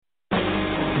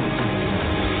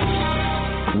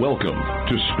Welcome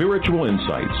to Spiritual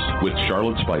Insights with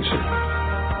Charlotte Spicer.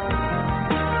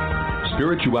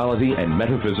 Spirituality and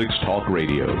Metaphysics Talk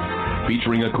Radio,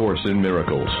 featuring a course in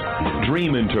miracles,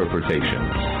 dream interpretation,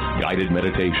 guided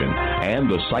meditation, and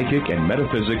the psychic and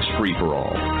metaphysics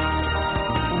free-for-all.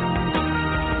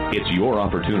 It's your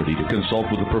opportunity to consult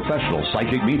with a professional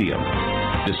psychic medium,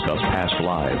 discuss past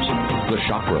lives, the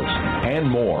chakras, and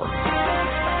more.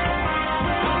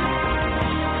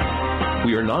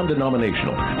 We are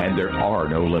non-denominational, and there are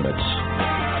no limits.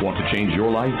 Want to change your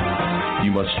life?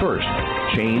 You must first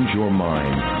change your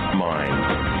mind.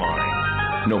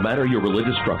 No matter your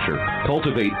religious structure,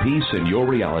 cultivate peace in your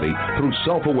reality through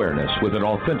self-awareness with an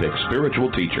authentic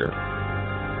spiritual teacher.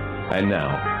 And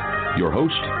now, your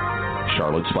host,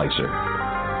 Charlotte Spicer.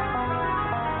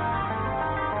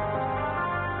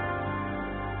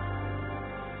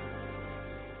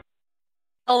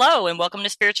 Hello, and welcome to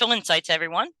Spiritual Insights,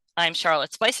 everyone. I'm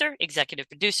Charlotte Spicer, executive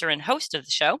producer and host of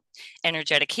the show,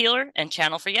 energetic healer and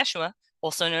channel for Yeshua,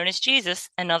 also known as Jesus,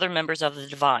 and other members of the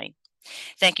divine.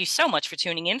 Thank you so much for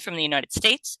tuning in from the United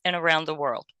States and around the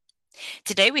world.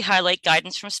 Today we highlight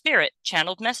guidance from Spirit,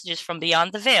 channeled messages from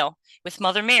beyond the veil, with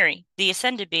Mother Mary, the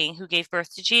ascended being who gave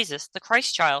birth to Jesus, the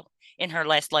Christ child, in her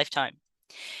last lifetime.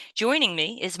 Joining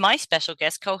me is my special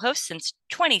guest co-host since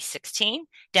 2016,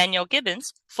 Danielle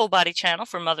Gibbons, full-body channel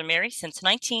for Mother Mary since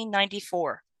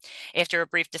 1994. After a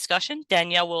brief discussion,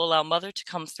 Danielle will allow Mother to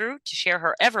come through to share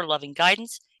her ever-loving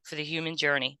guidance for the human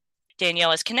journey.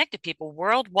 Danielle has connected people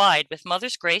worldwide with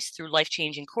Mother's grace through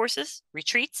life-changing courses,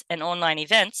 retreats, and online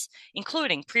events,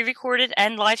 including pre-recorded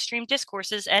and live-streamed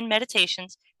discourses and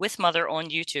meditations with Mother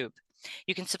on YouTube.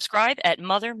 You can subscribe at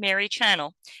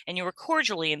MotherMaryChannel, and you are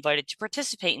cordially invited to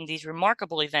participate in these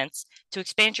remarkable events to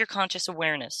expand your conscious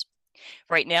awareness.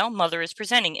 Right now, Mother is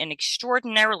presenting an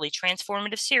extraordinarily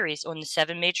transformative series on the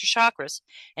 7 major chakras,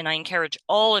 and I encourage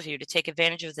all of you to take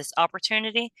advantage of this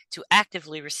opportunity to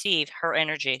actively receive her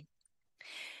energy.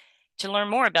 To learn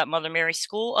more about Mother Mary's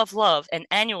School of Love, an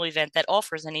annual event that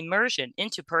offers an immersion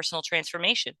into personal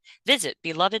transformation, visit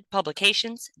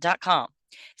belovedpublications.com.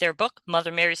 Their book,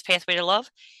 Mother Mary's Pathway to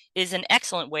Love, is an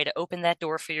excellent way to open that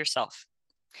door for yourself.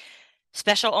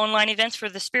 Special online events for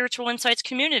the Spiritual Insights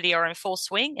community are in full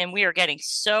swing, and we are getting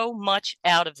so much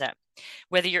out of them.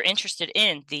 Whether you're interested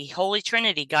in the Holy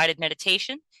Trinity guided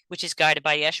meditation, which is guided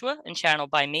by Yeshua and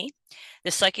channeled by me,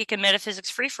 the Psychic and Metaphysics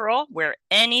Free-for-All, where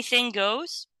anything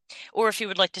goes, or if you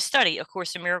would like to study A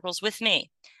Course in Miracles with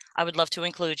me, I would love to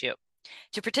include you.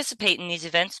 To participate in these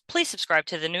events, please subscribe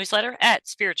to the newsletter at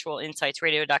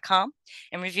spiritualinsightsradio.com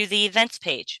and review the events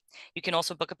page. You can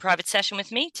also book a private session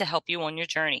with me to help you on your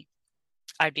journey.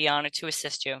 I'd be honored to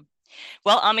assist you.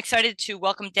 Well, I'm excited to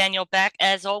welcome Danielle back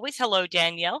as always. Hello,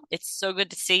 Danielle. It's so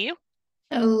good to see you.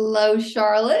 Hello,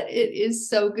 Charlotte. It is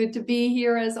so good to be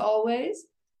here as always.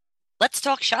 Let's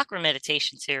talk chakra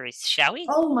meditation series, shall we?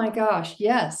 Oh my gosh,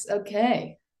 yes.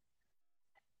 Okay.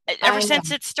 Ever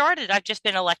since it started, I've just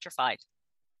been electrified.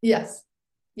 Yes.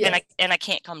 Yes. And I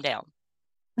can't come down.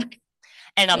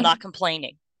 And I'm not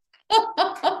complaining.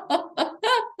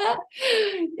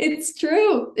 It's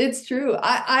true. It's true.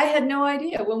 I had no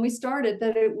idea when we started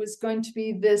that it was going to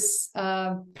be this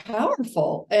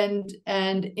powerful and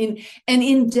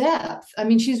in depth. I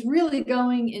mean, she's really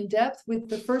going in depth with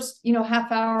the first,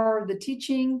 half hour of the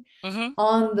teaching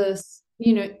on the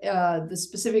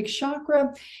specific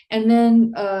chakra. And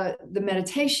then the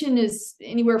meditation is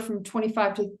anywhere from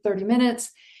 25 to 30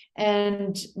 minutes.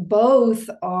 And both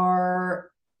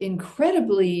are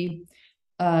incredibly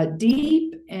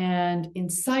deep and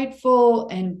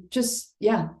insightful and just,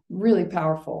 really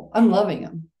powerful. I'm loving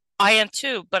them. I am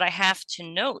too, but I have to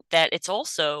note that it's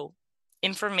also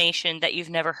information that you've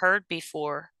never heard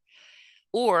before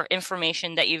or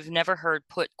information that you've never heard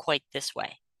put quite this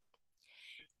way.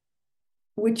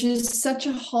 Which is such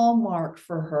a hallmark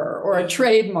for her or a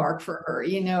trademark for her,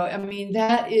 I mean,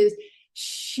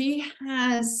 she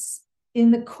has,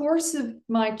 in the course of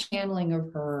my channeling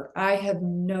of her, I have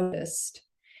noticed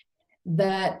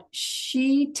that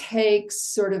she takes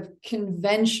sort of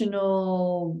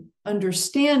conventional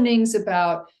understandings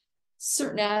about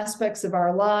certain aspects of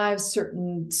our lives,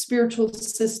 certain spiritual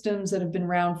systems that have been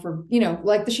around for,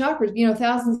 like the chakras,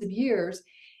 thousands of years.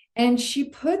 And she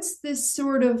puts this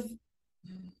sort of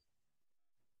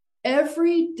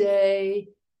everyday,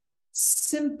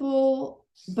 simple,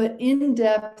 but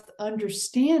in-depth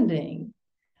understanding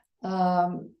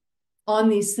on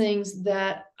these things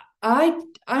that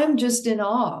I'm just in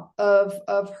awe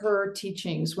of her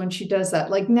teachings when she does that.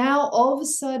 Like now, all of a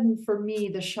sudden, for me,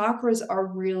 the chakras are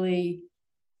really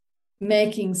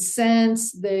making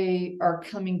sense. They are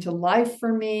coming to life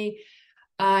for me.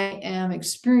 I am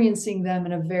experiencing them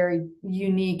in a very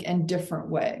unique and different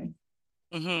way.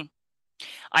 Mm-hmm.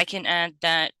 I can add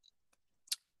that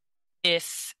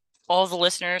if all the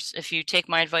listeners, if you take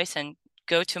my advice and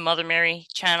go to Mother Mary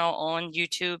channel on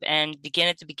YouTube and begin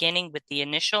at the beginning with the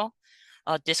initial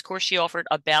discourse she offered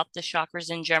about the chakras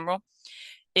in general.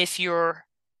 If you're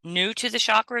new to the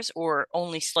chakras or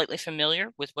only slightly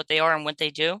familiar with what they are and what they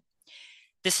do,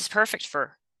 this is perfect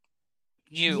for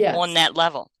you on that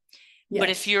level. Yes. But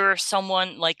if you're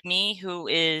someone like me who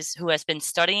has been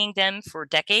studying them for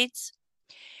decades,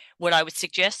 what I would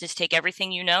suggest is take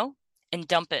everything you know and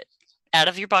dump it out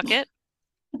of your bucket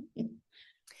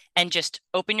and just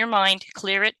open your mind,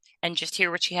 clear it, and just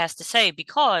hear what she has to say,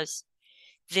 because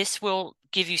this will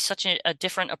give you such a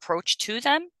different approach to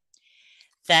them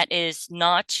that is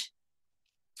not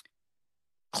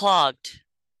clogged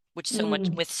with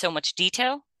so much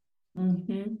detail.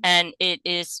 Mm-hmm. And it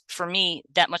is, for me,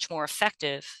 that much more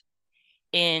effective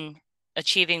in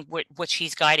achieving what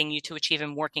she's guiding you to achieve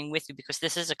and working with you, because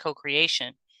this is a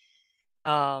co-creation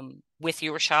with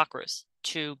your chakras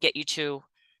to get you to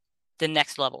the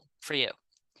next level for you.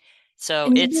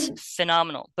 So it's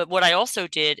phenomenal. But what I also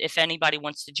did, if anybody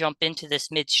wants to jump into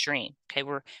this midstream, okay,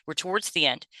 we're towards the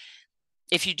end.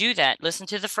 If you do that, listen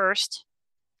to the first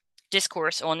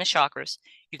discourse on the chakras.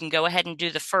 You can go ahead and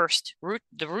do the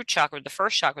root chakra, the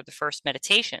first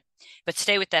meditation, but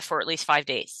stay with that for at least 5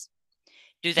 days.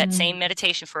 Do that same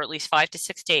meditation for at least 5 to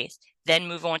 6 days. Then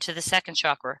move on to the second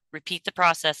chakra. Repeat the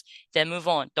process, then move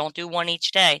on. Don't do one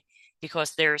each day,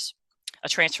 because there's a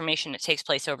transformation that takes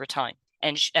place over time.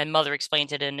 And Mother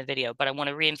explained it in the video, but I want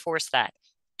to reinforce that.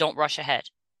 Don't rush ahead.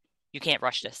 You can't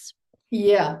rush this.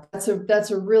 Yeah,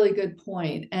 that's a really good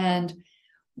point. And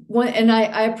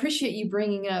I appreciate you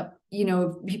bringing up,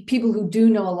 people who do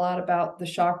know a lot about the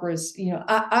chakras.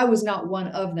 I was not one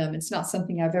of them. It's not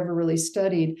something I've ever really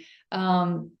studied.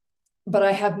 But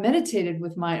I have meditated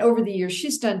with mine over the years.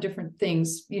 She's done different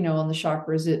things, on the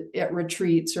chakras at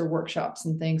retreats or workshops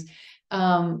and things.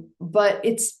 But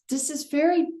this is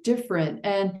very different.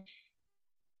 And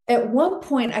at one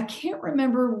point, I can't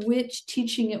remember which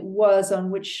teaching it was on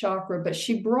which chakra, but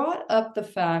she brought up the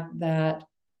fact that,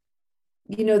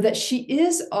 that she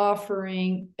is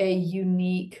offering a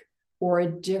unique or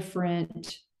a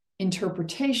different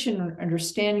interpretation or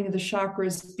understanding of the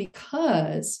chakras,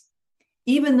 because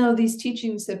even though these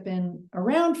teachings have been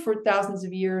around for thousands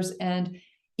of years, and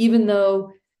even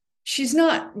though she's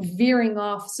not veering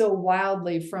off so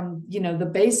wildly from, the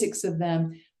basics of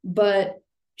them, but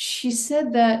she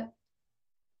said that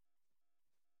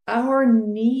our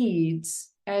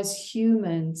needs as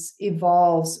humans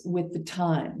evolves with the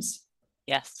times.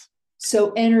 Yes.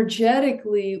 So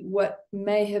energetically, what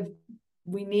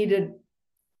we needed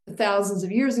thousands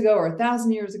of years ago, or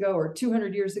 1,000 years ago, or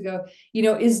 200 years ago,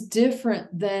 is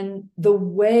different than the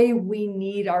way we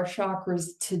need our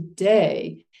chakras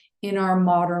today in our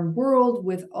modern world,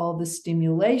 with all the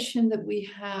stimulation that we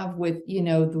have, with,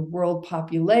 the world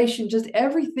population, just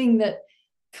everything that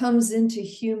comes into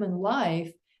human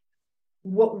life.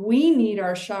 What we need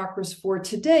our chakras for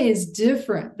today is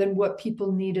different than what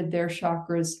people needed their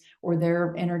chakras or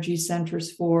their energy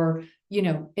centers for,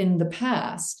 in the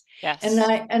past. Yes. And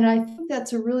I think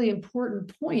that's a really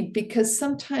important point, because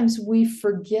sometimes we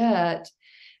forget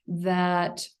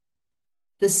that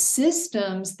the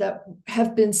systems that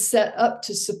have been set up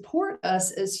to support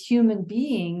us as human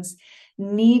beings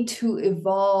need to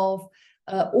evolve,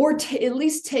 or at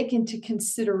least take into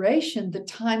consideration the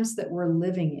times that we're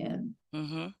living in.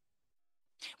 Mm-hmm.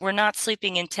 We're not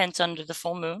sleeping in tents under the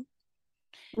full moon.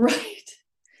 Right.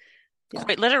 Yeah.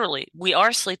 Quite literally, we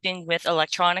are sleeping with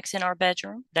electronics in our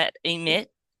bedroom that emit,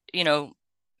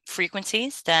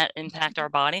 frequencies that impact our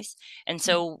bodies. And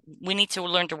so we need to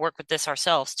learn to work with this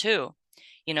ourselves too.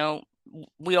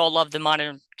 We all love the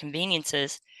modern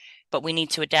conveniences, but we need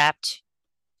to adapt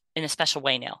in a special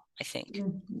way now, I think.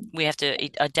 We have to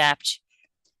adapt,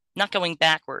 not going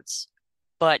backwards,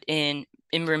 but in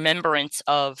remembrance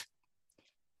of,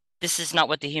 this is not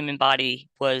what the human body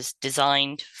was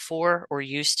designed for or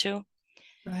used to.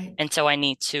 Right. And so I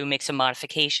need to make some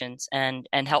modifications and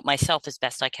help myself as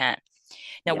best I can.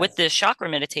 Now, with the chakra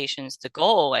meditations, the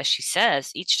goal, as she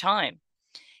says, each time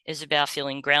is about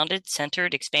feeling grounded,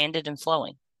 centered, expanded, and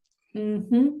flowing.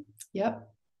 Mm-hmm. Yep.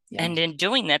 And in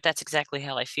doing that, that's exactly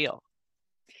how I feel.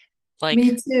 Like,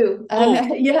 me too.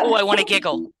 I want to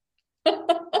giggle.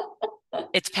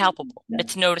 It's palpable. Yeah.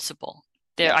 It's noticeable.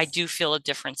 There, I do feel a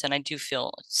difference, and I do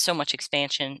feel so much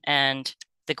expansion, and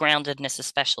the groundedness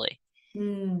especially,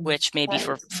 which maybe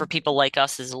for people like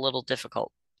us is a little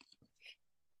difficult.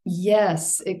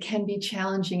 Yes, it can be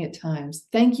challenging at times.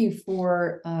 Thank you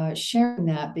for sharing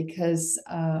that because,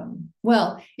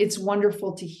 well, it's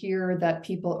wonderful to hear that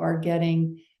people are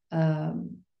getting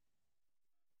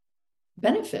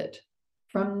benefit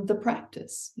from the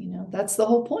practice. That's the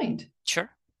whole point.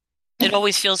 Sure. It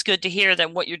always feels good to hear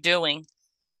that what you're doing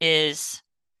is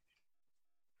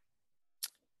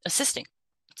assisting.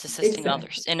 It's assisting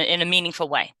others in a meaningful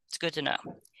way. It's good to know.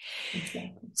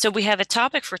 Exactly. So we have a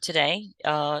topic for today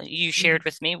you shared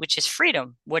with me, which is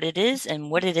freedom, what it is and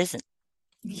what it isn't.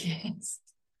 Yes.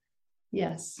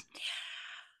 Yes.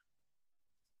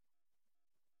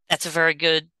 That's a very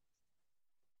good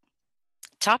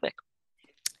topic.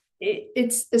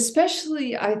 It's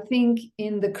especially, I think,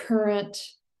 in the current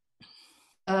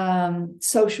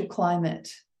social climate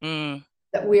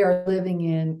that we are living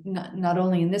in, not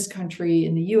only in this country,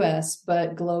 in the US,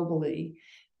 but globally.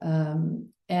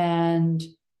 And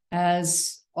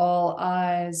as all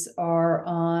eyes are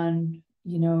on,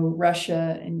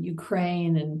 Russia and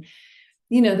Ukraine, and,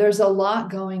 there's a lot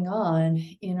going on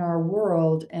in our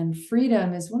world, and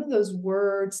freedom is one of those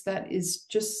words that is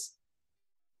just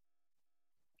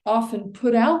often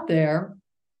put out there.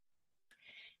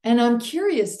 And I'm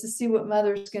curious to see what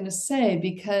Mother's going to say,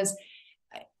 because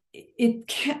it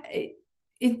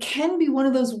can be one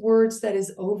of those words that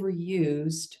is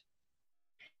overused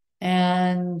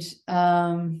and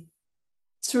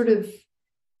sort of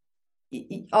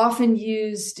often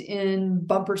used in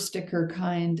bumper sticker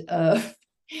kind of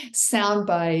sound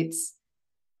bites.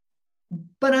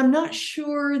 But I'm not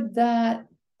sure that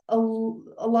a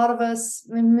lot of us,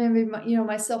 maybe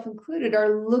myself included,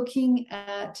 are looking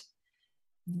at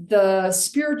the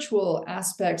spiritual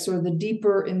aspects or the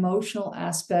deeper emotional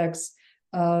aspects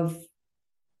of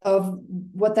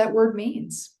what that word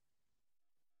means.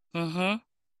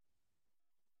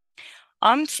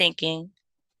 I'm thinking,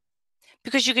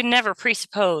 because you can never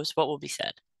presuppose what will be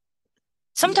said.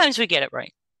 Sometimes we get it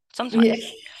right. Sometimes.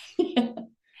 Yeah.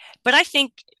 But I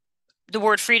think the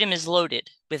word freedom is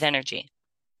loaded with energy.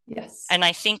 Yes. And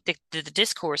I think that the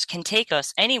discourse can take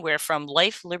us anywhere from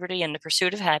life, liberty, and the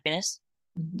pursuit of happiness,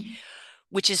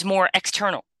 which is more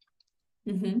external,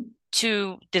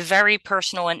 to the very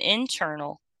personal and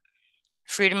internal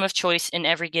freedom of choice in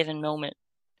every given moment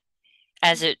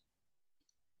as it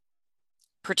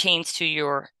pertains to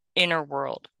your inner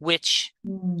world, which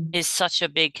is such a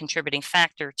big contributing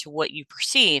factor to what you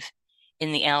perceive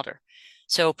in the outer.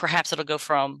 So perhaps it'll go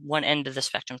from one end of the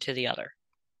spectrum to the other.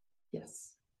 Yes.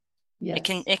 Yes.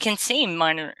 It can seem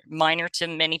minor to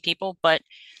many people, but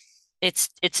it's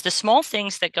the small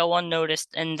things that go unnoticed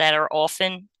and that are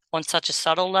often on such a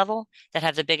subtle level that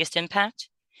have the biggest impact,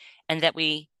 and that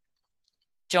we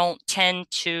don't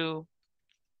tend to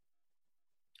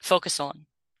focus on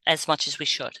as much as we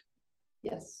should.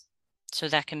 Yes. So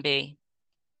that can be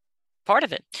part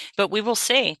of it. But we will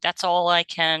see. That's all I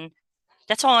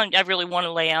really want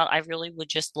to lay out. I really would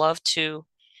just love to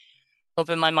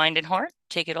open my mind and heart,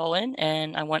 take it all in,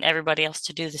 and I want everybody else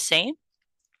to do the same.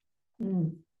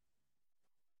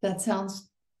 That sounds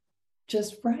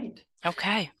just right.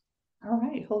 Okay. All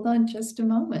right. Hold on just a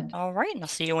moment. All right. And I'll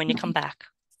see you when you come back.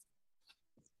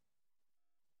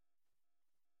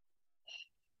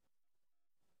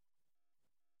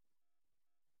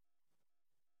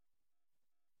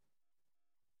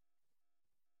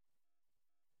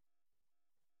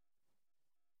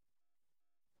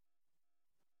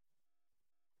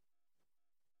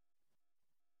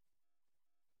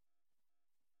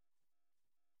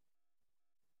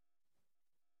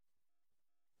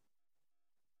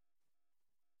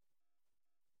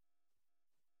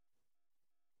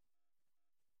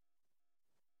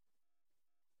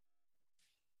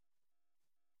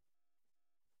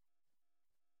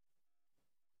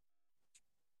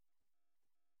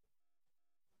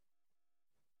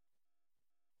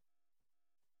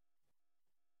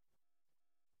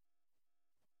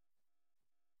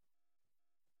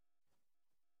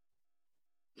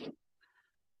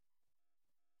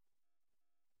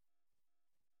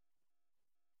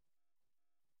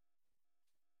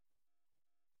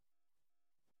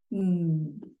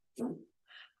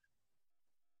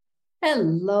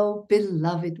 Hello,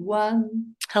 beloved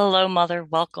one. Hello, Mother.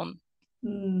 Welcome.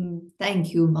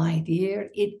 Thank you, my dear.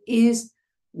 It is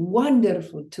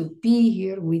wonderful to be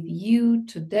here with you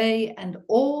today and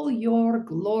all your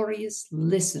glorious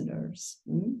listeners.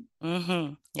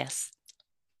 Yes.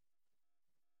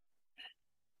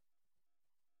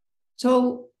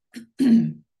 So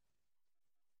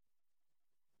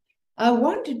I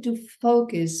wanted to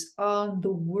focus on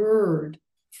the word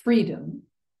freedom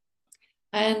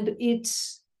and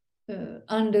its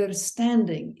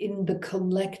understanding in the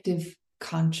collective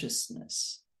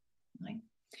consciousness. Right?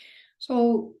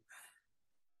 So,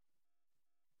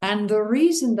 and the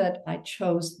reason that I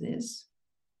chose this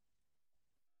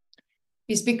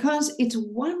is because it's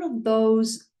one of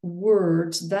those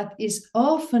words that is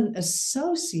often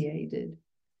associated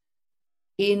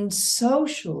in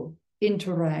social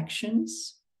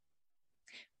interactions,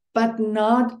 but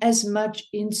not as much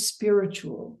in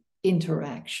spiritual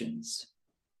interactions,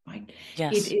 right?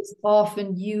 Yes. It is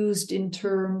often used in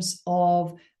terms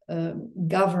of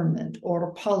government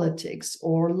or politics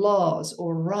or laws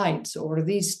or rights or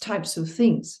these types of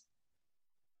things,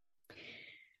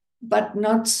 but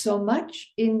not so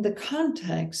much in the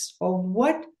context of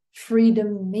what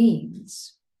freedom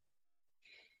means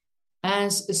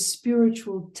as a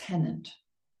spiritual tenet,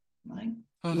 right?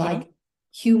 Mm-hmm. Like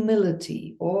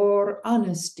humility or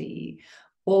honesty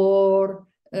or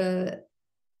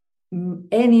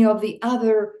any of the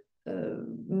other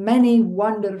many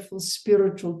wonderful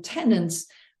spiritual tenets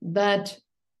that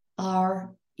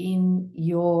are in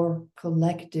your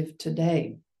collective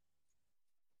today.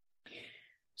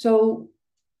 So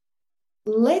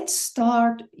let's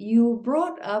start. You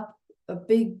brought up a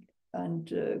big and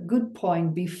good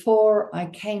point before I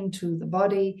came to the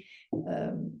body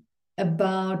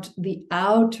about the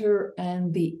outer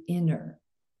and the inner.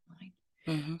 Right?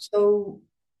 Mm-hmm. So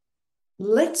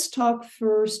let's talk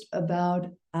first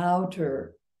about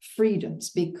outer freedoms,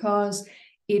 because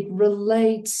it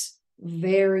relates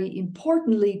very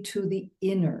importantly to the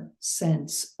inner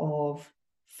sense of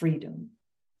freedom.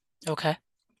 Okay.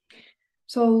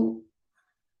 So,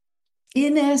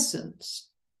 in essence,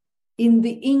 in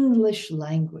the English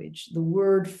language, the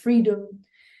word freedom,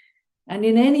 and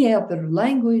in any other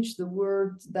language, the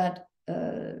words that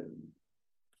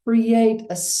create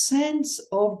a sense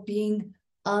of being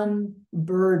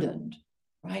unburdened,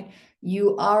 right?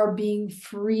 You are being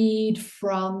freed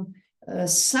from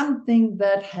something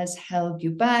that has held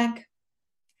you back,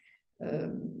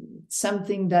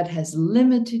 something that has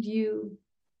limited you,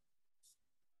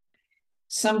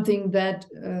 something that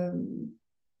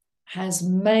has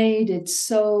made it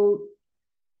so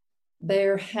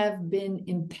there have been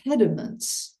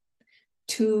impediments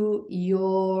to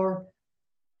your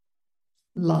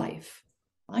life,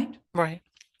 right? Right.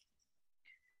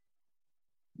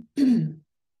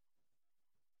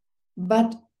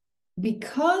 But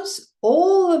because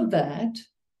all of that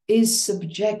is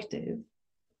subjective,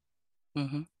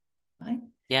 Mm-hmm. right?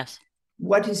 Yes.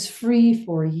 What is free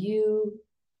for you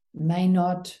may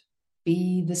not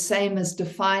be the same as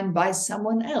defined by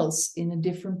someone else in a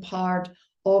different part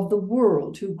of the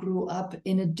world who grew up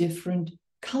in a different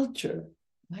culture,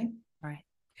 right? Right.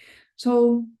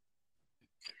 So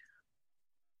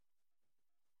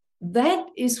that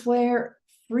is where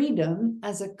freedom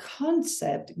as a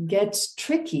concept gets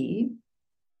tricky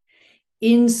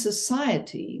in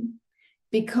society,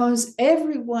 because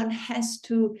everyone has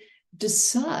to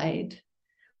decide,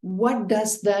 what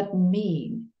does that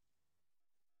mean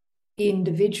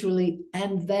individually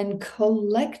and then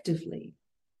collectively,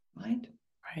 right?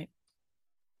 Right.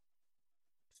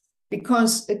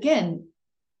 Because again,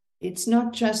 it's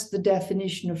not just the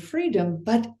definition of freedom,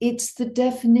 but it's the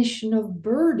definition of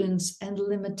burdens and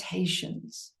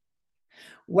limitations.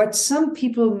 What some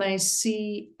people may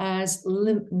see as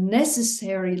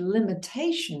necessary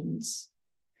limitations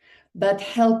that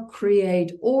help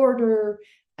create order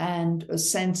and a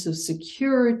sense of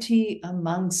security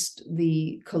amongst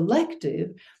the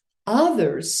collective,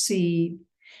 others see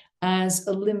as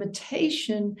a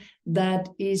limitation that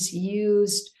is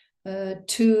used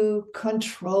to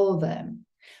control them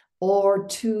or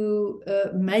to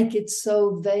make it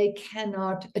so they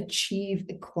cannot achieve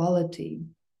equality.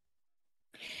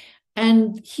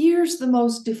 And here's the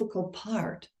most difficult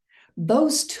part.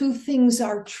 Those two things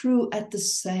are true at the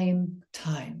same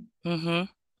time. Mm-hmm.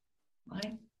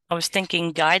 Right? I was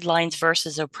thinking guidelines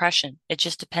versus oppression. It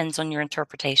just depends on your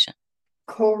interpretation.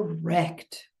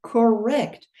 Correct.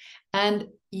 And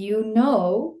you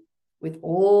know, with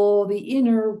all the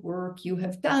inner work you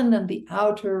have done and the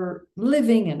outer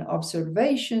living and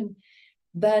observation,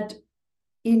 that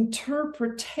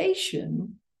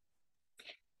interpretation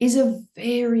is a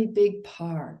very big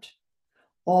part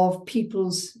of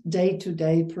people's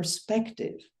day-to-day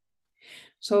perspective.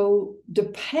 So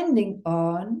depending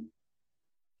on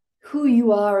who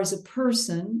you are as a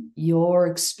person, your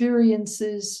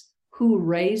experiences, who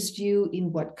raised you,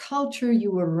 in what culture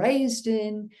you were raised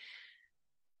in,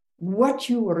 what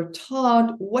you were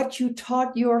taught, what you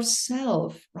taught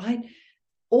yourself, right?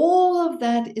 All of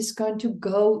that is going to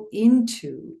go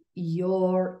into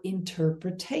your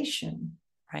interpretation.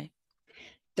 Right.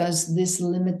 Does this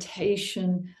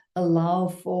limitation allow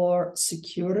for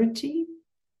security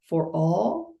for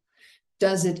all?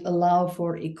 Does it allow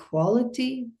for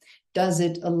equality? Does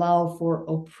it allow for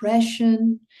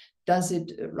oppression? Does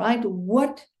it, right?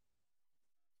 What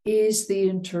is the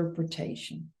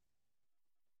interpretation?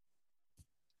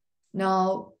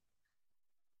 Now,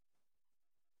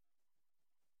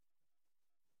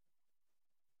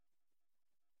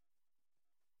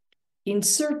 in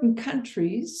certain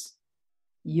countries,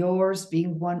 yours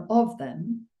being one of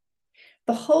them,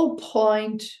 the whole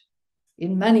point,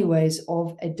 in many ways,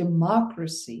 of a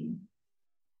democracy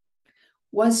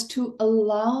was to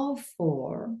allow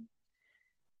for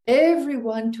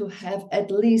everyone to have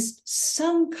at least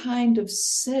some kind of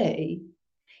say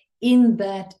in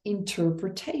that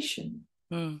interpretation.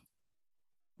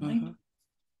 Mm-hmm. Right?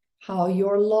 How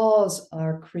your laws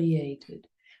are created,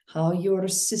 how your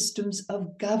systems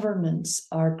of governance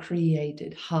are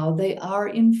created, how they are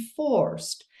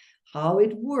enforced, how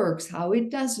it works, how it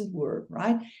doesn't work,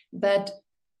 right? That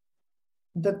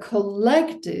the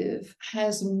collective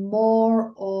has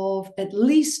more of at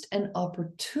least an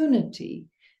opportunity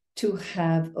to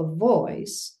have a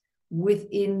voice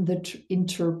within the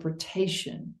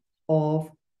interpretation of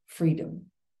freedom.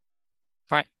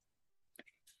 Right.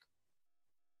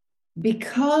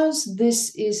 Because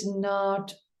this is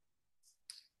not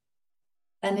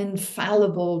an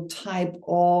infallible type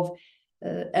of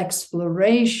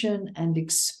exploration and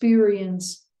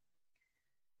experience,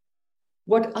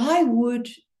 what I would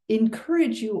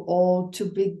encourage you all to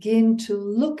begin to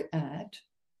look at,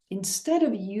 instead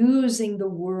of using the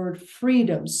word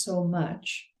freedom so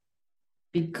much,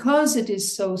 because it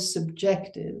is so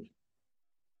subjective,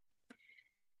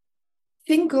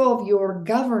 think of your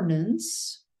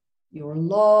governance, your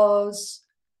laws,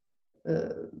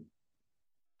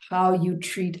 how you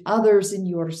treat others in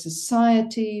your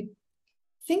society.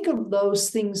 Think of those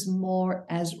things more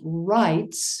as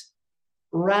rights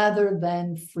rather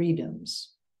than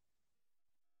freedoms.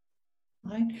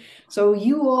 Right? So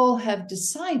you all have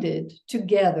decided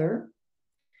together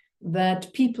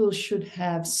that people should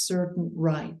have certain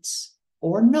rights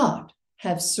or not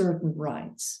have certain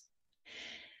rights.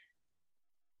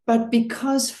 But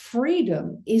because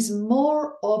freedom is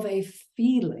more of a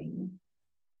feeling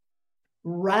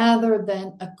rather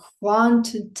than a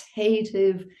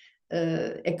quantitative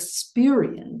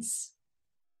experience,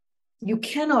 you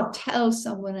cannot tell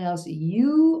someone else,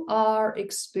 you are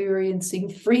experiencing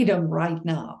freedom right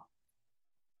now.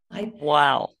 Right?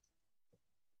 Wow.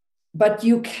 But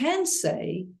you can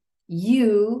say,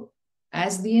 you,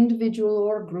 as the individual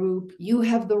or group, you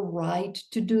have the right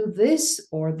to do this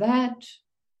or that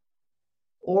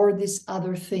or this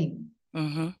other thing.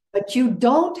 Mm-hmm. But you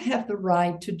don't have the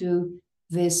right to do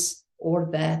this or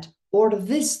that or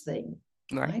this thing.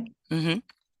 Right? Mm-hmm.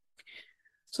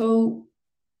 So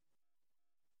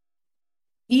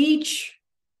each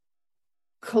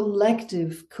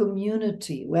collective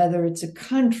community, whether it's a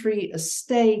country, a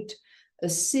state, a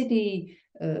city,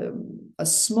 a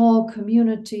small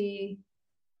community,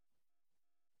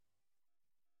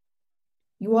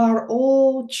 you are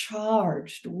all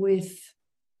charged with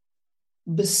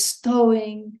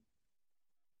bestowing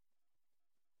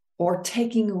or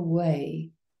taking away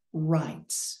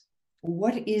rights.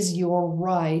 What is your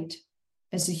right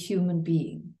as a human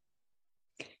being?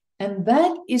 And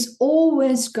that is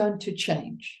always going to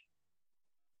change,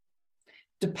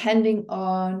 depending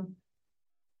on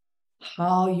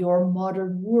how your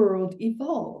modern world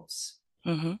evolves.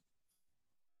 Mm-hmm.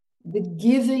 The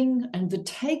giving and the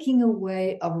taking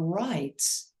away of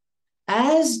rights,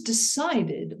 as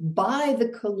decided by the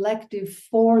collective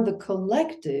for the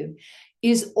collective,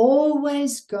 is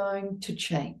always going to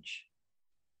change.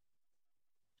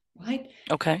 Right?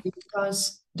 Okay.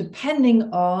 Because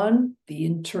depending on the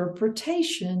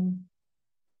interpretation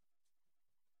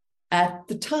at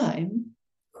the time,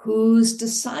 who's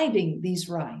deciding these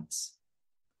rights?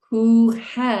 Who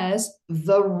has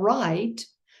the right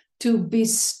to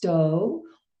bestow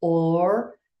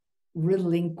or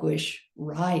relinquish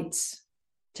rights,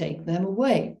 take them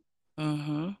away?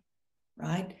 Mm-hmm.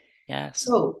 Right? Yes.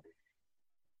 So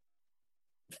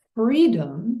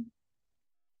freedom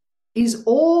is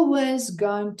always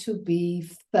going to be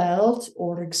felt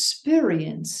or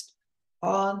experienced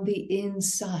on the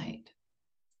inside.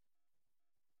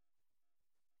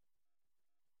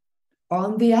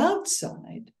 On the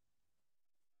outside,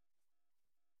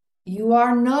 you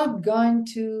are not going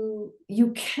to,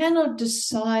 you cannot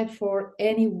decide for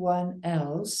anyone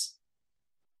else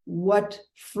what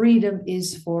freedom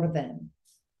is for them.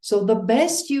 So the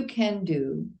best you can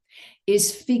do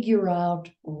is figure out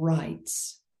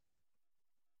rights.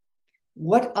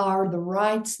 What are the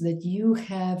rights that you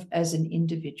have as an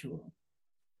individual?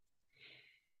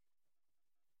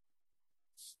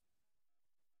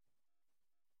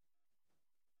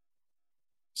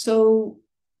 So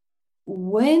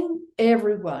when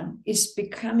everyone is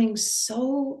becoming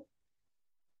so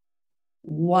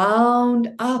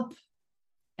wound up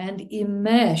and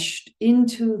enmeshed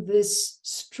into this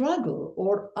struggle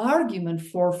or argument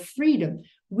for freedom,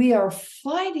 we are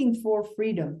fighting for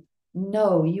freedom.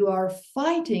 No, you are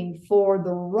fighting for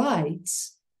the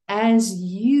rights as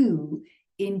you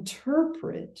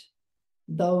interpret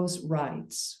those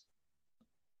rights.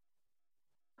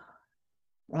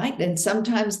 Right? And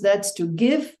sometimes that's to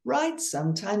give rights,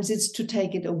 sometimes it's to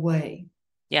take it away.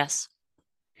 Yes.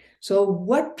 So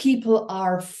what people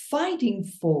are fighting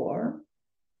for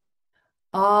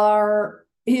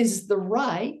is the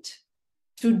right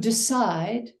to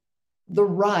decide the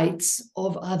rights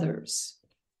of others.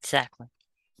 Exactly.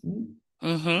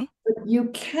 Mm-hmm. But you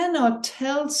cannot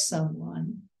tell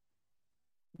someone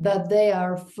that they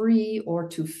are free or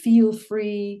to feel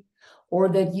free, or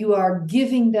that you are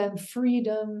giving them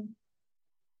freedom,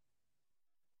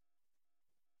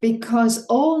 because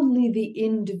only the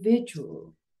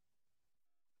individual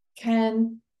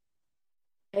can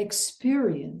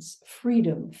experience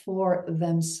freedom for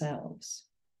themselves.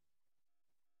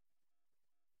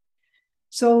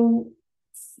 So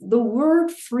the word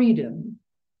freedom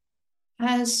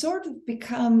has sort of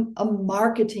become a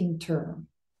marketing term.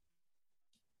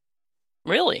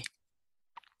 Really?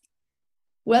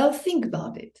 Well, think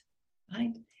about it,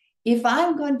 right? If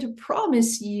I'm going to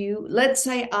promise you, let's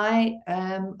say I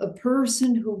am a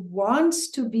person who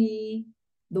wants to be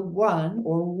the one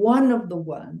or one of the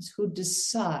ones who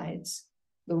decides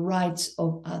the rights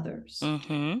of others.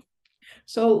 Mm-hmm.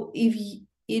 So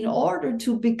in order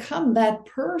to become that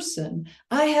person,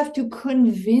 I have to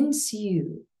convince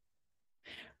you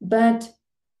that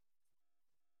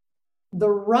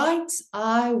the rights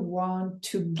I want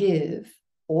to give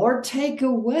or take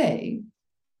away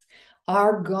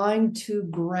are going to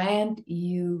grant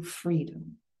you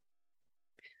freedom.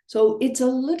 So it's a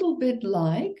little bit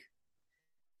like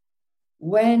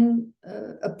when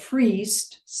a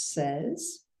priest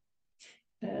says,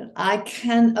 I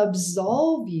can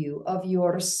absolve you of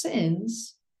your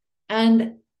sins,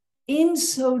 and in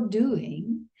so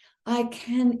doing, I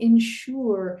can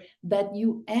ensure that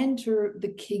you enter the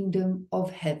kingdom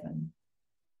of heaven,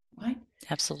 right?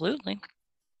 Absolutely.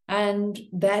 And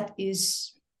that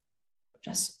is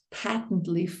just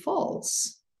patently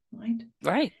false, right?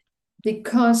 Right.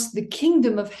 Because the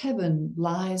kingdom of heaven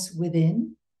lies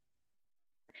within.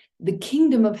 The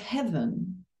kingdom of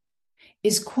heaven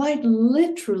is quite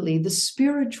literally the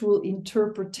spiritual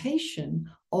interpretation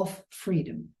of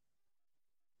freedom.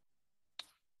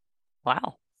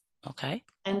 Wow. Okay.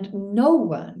 And no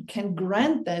one can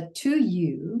grant that to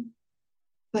you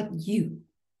but you.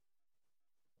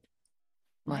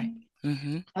 Right.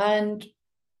 Mm-hmm. And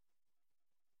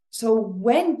so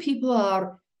when people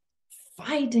are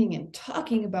fighting and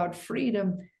talking about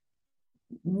freedom,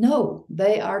 no,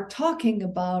 they are talking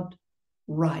about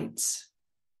rights,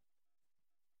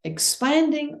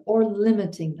 expanding or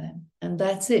limiting them, and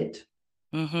that's it.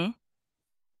 Mm-hmm.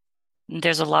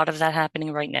 There's a lot of that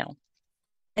happening right now.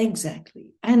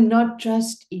 Exactly. And not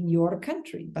just in your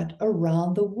country, but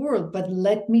around the world. But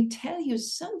let me tell you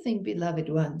something, beloved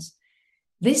ones.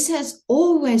 This has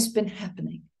always been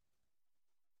happening.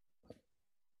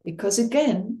 Because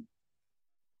again,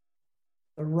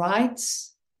 the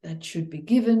rights that should be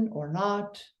given or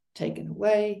not, taken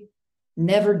away,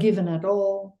 never given at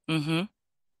all, Mm-hmm.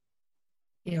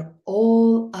 they're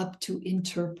all up to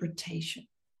interpretation.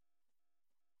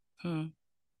 Hmm.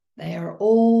 They are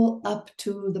all up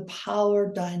to the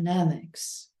power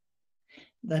dynamics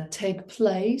that take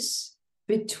place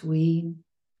between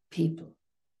people.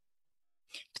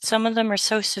 But some of them are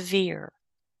so severe.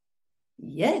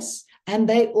 Yes, and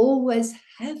they always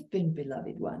have been,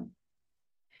 beloved one.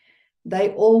 They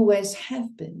always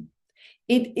have been.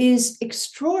 It is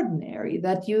extraordinary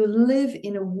that you live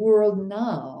in a world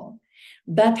now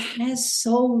that has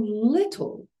so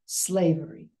little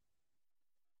slavery.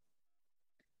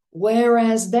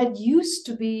 Whereas that used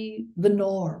to be the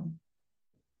norm,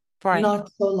 Right. not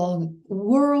so long,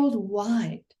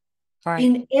 worldwide. Right.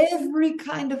 In every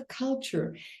kind of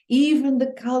culture, even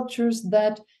the cultures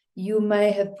that you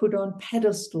may have put on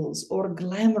pedestals or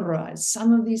glamorized.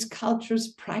 Some of these cultures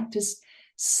practice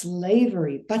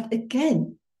slavery, but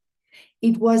again,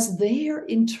 it was their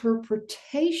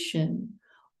interpretation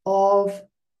of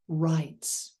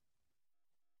rights.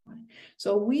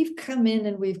 So we've come in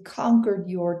and we've conquered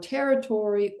your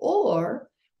territory, or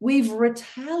we've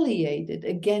retaliated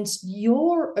against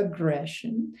your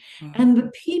aggression, and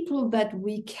the people that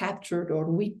we captured or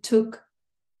we took,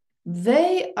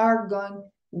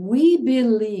 we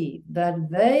believe that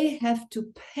they have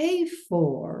to pay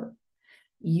for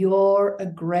your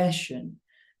aggression.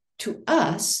 To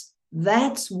us,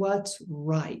 that's what's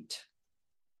right.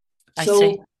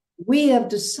 So we have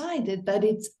decided that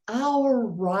it's our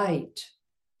right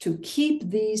to keep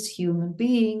these human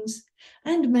beings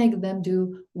and make them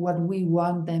do what we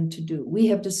want them to do. We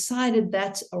have decided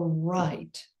that's a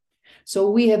right. So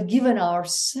we have given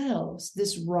ourselves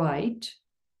this right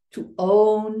to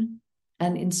own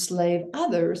and enslave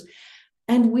others,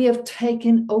 and we have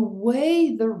taken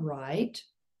away the right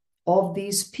of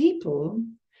these people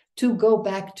to go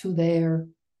back to the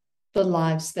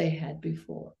lives they had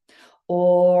before.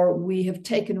 Or we have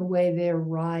taken away their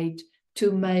right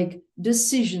to make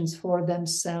decisions for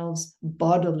themselves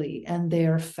bodily and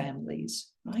their families.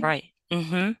 Right.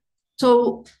 Mm-hmm.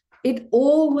 So it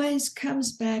always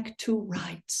comes back to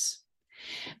rights.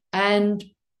 And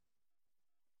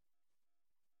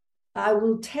I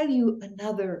will tell you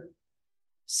another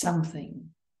something.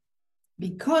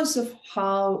 Because of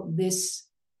how this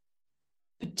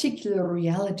particular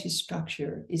reality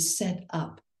structure is set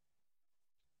up,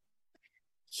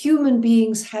 human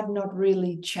beings have not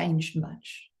really changed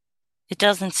much. It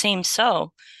doesn't seem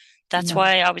so. That's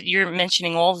why you're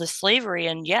mentioning all the slavery.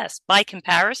 And yes, by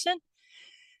comparison,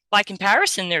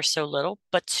 there's so little.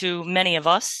 But to many of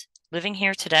us living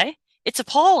here today, it's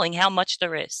appalling how much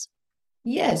there is.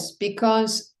 Yes,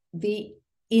 because the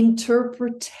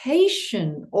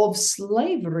interpretation of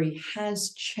slavery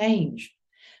has changed.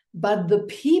 But the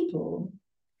people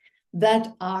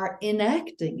that are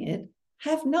enacting it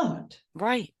have not.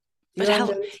 Right. But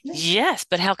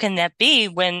how can that be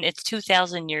when it's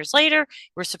 2,000 years later?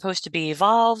 We're supposed to be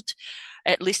evolved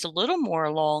at least a little more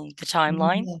along the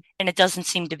timeline, and it doesn't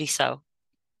seem to be so.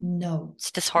 No.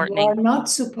 It's disheartening. You are not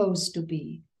supposed to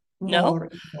be more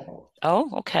evolved.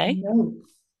 Oh, okay. No.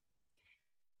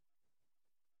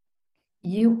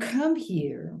 You come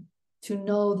here to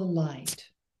know the light.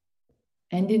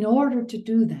 And in order to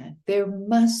do that, there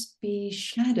must be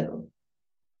shadow.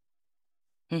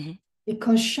 Mm-hmm.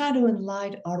 Because shadow and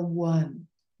light are one.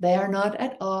 They are not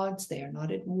at odds. They are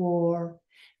not at war.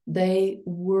 They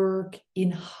work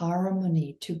in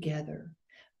harmony together.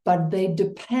 But they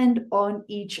depend on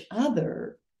each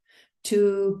other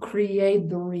to create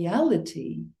the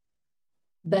reality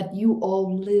that you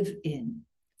all live in,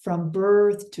 from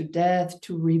birth to death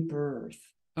to rebirth.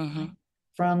 Mm-hmm.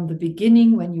 From the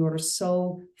beginning, when your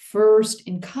soul first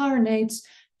incarnates,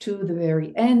 to the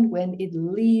very end, when it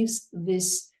leaves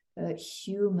this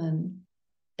human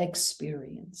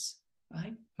experience,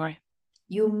 right? Right.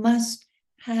 You must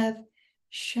have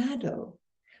shadow.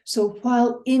 So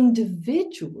while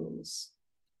individuals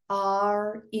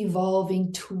are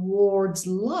evolving towards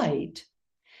light,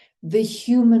 the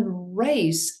human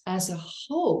race as a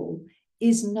whole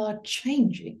is not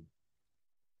changing.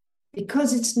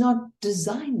 Because it's not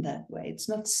designed that way. It's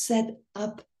not set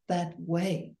up that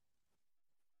way.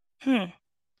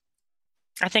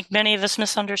 I think many of us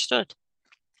misunderstood.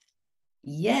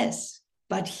 Yes,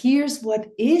 but here's what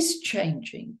is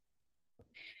changing.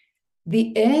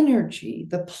 The energy,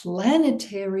 the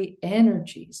planetary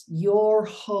energies, your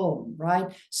home, right?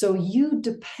 So you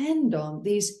depend on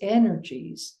these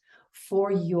energies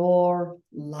for your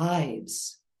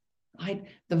lives. Right?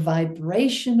 The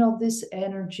vibration of this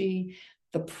energy,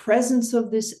 the presence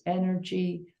of this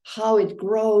energy, how it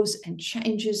grows and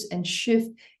changes and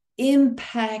shifts,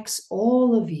 impacts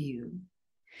all of you.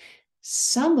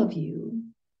 Some of you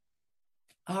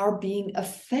are being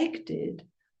affected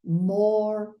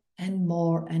more and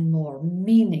more and more,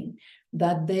 meaning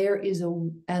that there is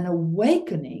an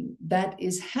awakening that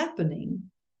is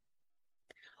happening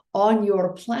on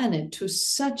your planet to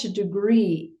such a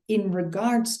degree in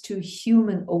regards to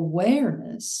human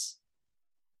awareness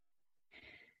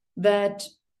that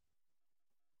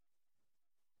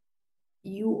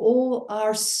you all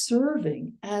are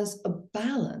serving as a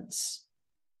balance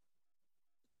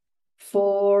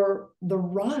for the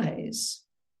rise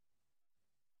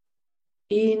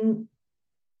in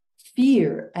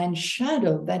fear and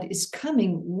shadow that is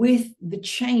coming with the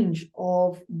change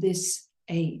of this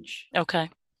age. Okay.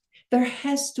 There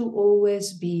has to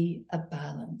always be a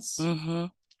balance. Mm-hmm.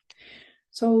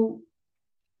 So,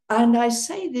 and I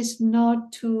say this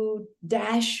not to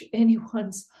dash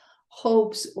anyone's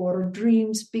hopes or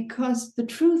dreams, because the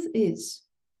truth is,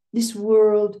 this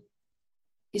world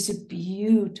is a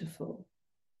beautiful,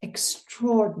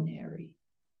 extraordinary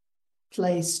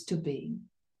place to be.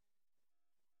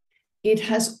 It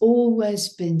has always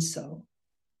been so,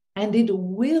 and it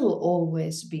will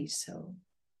always be so.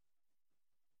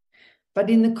 But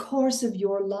in the course of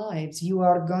your lives, you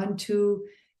are going to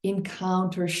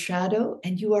encounter shadow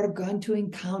and you are going to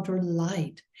encounter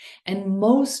light. And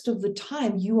most of the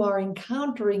time, you are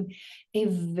encountering a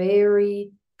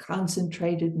very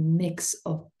concentrated mix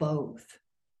of both.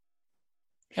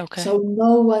 Okay. So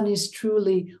no one is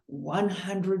truly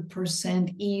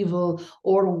 100% evil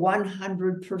or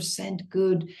 100%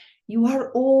 good. You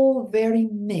are all very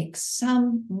mixed,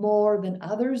 some more than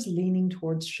others, leaning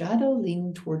towards shadow,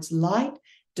 leaning towards light,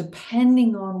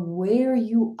 depending on where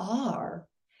you are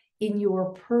in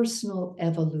your personal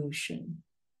evolution,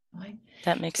 right?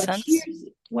 That makes But sense. here's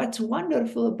what's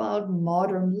wonderful about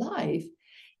modern life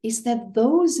is that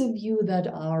those of you that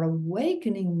are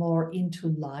awakening more into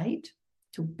light,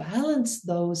 to balance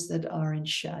those that are in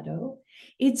shadow,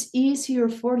 it's easier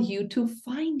for you to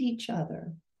find each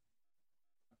other.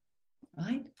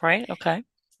 Right? Right. Okay.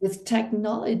 With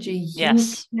technology, you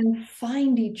Yes. can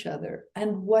find each other.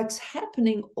 And what's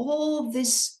happening, all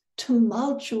this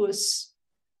tumultuous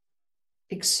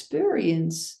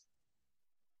experience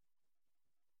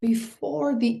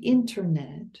before the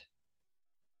internet,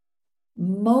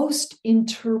 most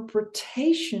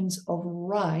interpretations of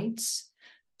rights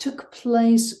took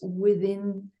place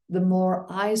within the more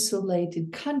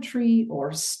isolated country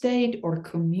or state or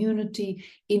community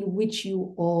in which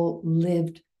you all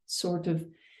lived, sort of,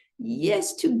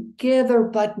 yes, together,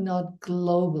 but not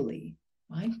globally,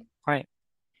 right? Right.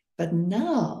 But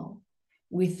now,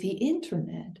 with the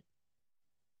internet,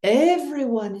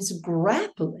 everyone is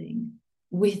grappling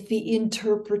with the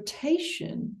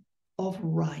interpretation of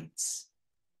rights.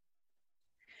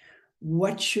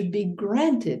 What should be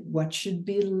granted? What should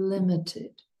be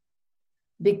limited?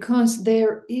 Because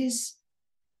there is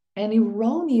an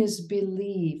erroneous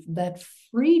belief that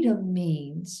freedom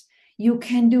means you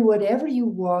can do whatever you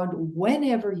want,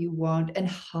 whenever you want, and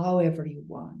however you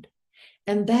want.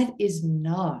 And that is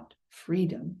not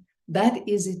freedom. That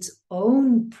is its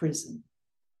own prison.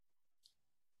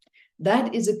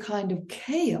 That is a kind of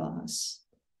chaos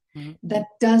that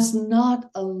does not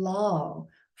allow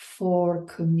for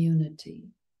community.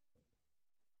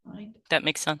 Right? That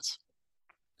makes sense.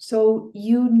 So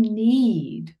you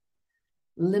need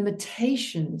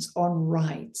limitations on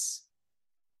rights.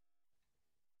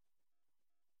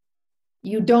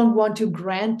 You don't want to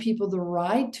grant people the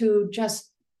right to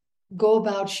just go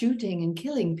about shooting and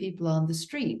killing people on the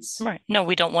streets. Right. No,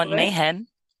 we don't want Correct? mayhem.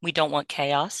 We don't want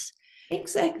chaos.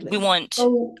 Exactly. We want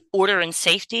order and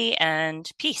safety and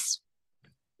peace.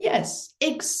 Yes,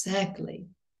 exactly.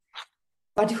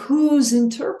 But who's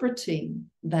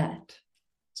interpreting that?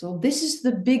 So this is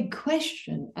the big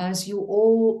question as you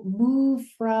all move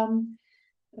from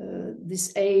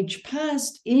this age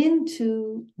past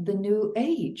into the new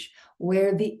age,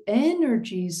 where the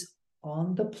energies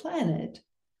on the planet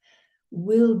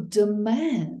will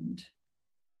demand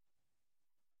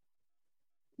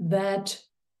that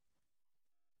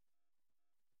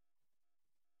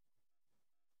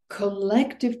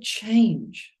collective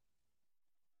change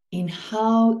in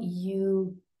how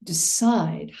you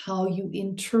decide, how you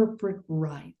interpret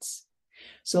rights.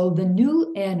 So the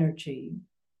new energy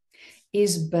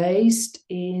is based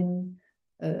in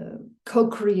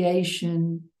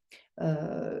co-creation,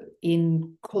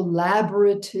 in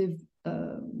collaborative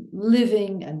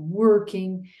living and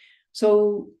working.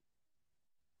 So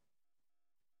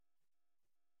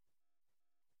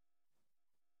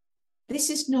this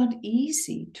is not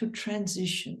easy to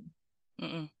transition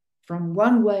from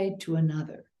one way to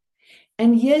another.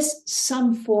 And yes,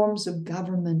 some forms of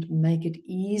government make it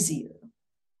easier.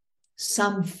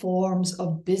 Some forms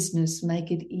of business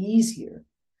make it easier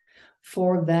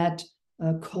for that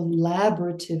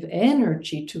collaborative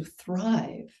energy to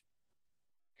thrive.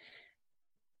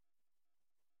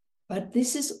 But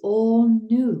this is all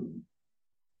new.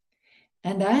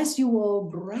 And as you all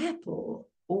grapple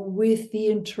with the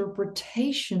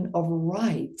interpretation of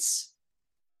rights,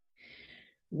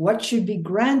 what should be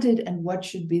granted and what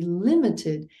should be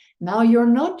limited, now you're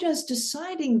not just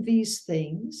deciding these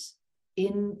things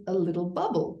in a little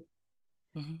bubble.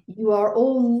 You are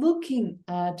all looking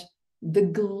at the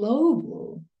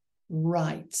global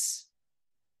rights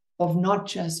of not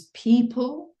just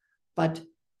people, but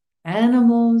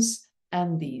animals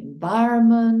and the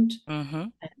environment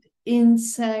and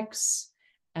insects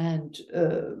and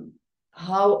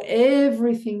how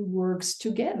everything works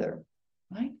together,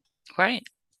 right? Right.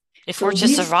 If we're to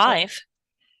survive,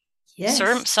 yes,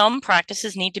 some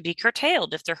practices need to be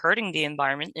curtailed if they're hurting the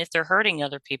environment, if they're hurting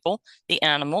other people, the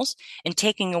animals, and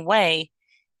taking away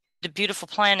the beautiful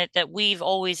planet that we've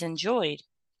always enjoyed.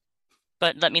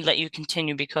 But let me let you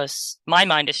continue, because my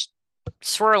mind is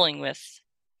swirling with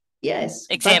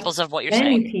examples of what you're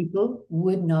many saying. People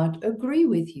would not agree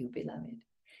with you, beloved.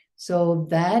 So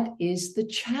that is the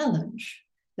challenge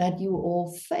that you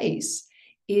all face,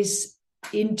 is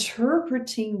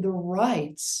interpreting the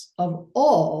rights of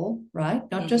all, right?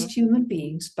 Not just human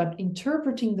beings, but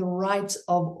interpreting the rights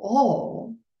of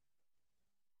all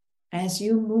as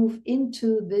you move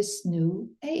into this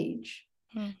new age.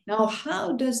 Now,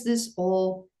 how does this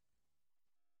all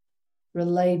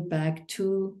relate back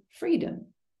to freedom,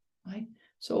 right?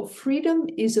 So freedom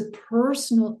is a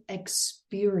personal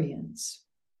experience.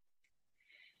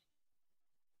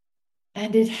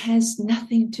 And it has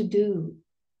nothing to do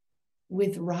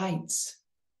with rights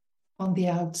on the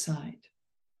outside.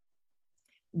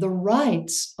 The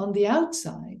rights on the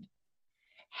outside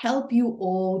help you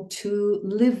all to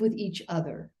live with each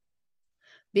other.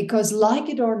 Because like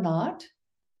it or not,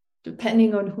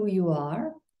 depending on who you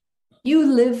are,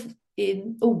 you live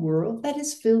in a world that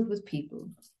is filled with people,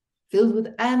 filled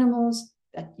with animals,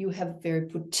 that you have a very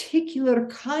particular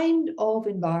kind of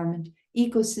environment,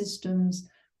 ecosystems,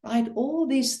 right? All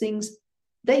these things,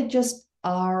 they just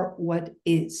are what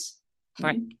is.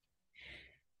 Right.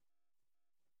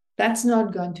 That's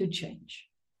not going to change.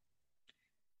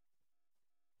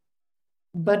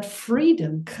 But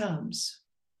freedom comes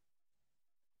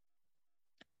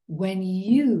when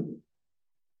you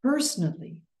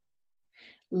personally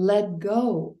let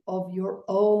go of your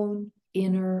own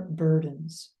inner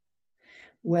burdens,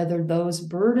 whether those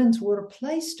burdens were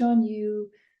placed on you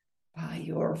by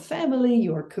your family,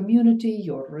 your community,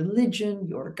 your religion,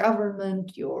 your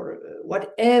government, your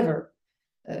whatever,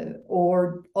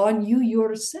 or on you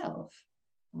yourself,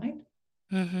 right?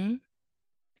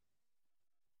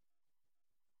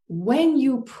 When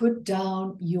you put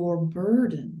down your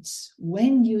burdens,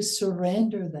 when you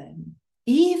surrender them,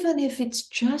 even if it's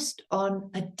just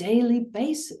on a daily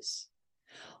basis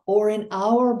or an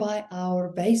hour by hour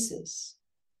basis,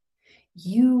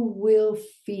 you will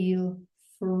feel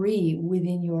free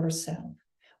within yourself,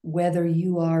 whether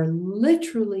you are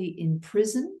literally in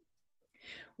prison,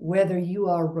 whether you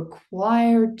are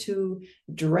required to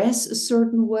dress a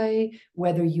certain way,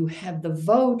 whether you have the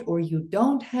vote or you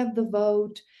don't have the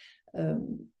vote,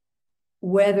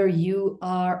 whether you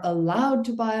are allowed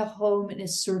to buy a home in a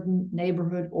certain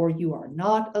neighborhood or you are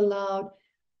not allowed.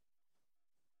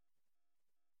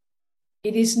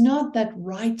 It is not that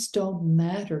rights don't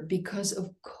matter, because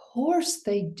of course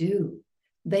they do.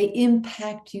 They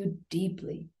impact you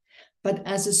deeply. But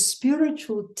as a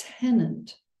spiritual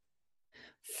tenant,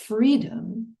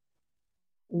 freedom,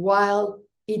 while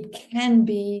it can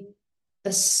be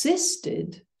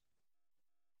assisted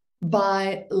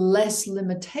by less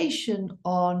limitation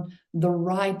on the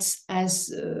rights as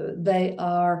they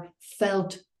are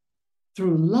felt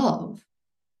through love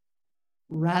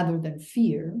rather than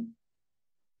fear,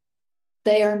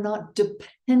 they are not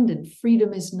dependent.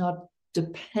 Freedom is not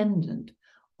dependent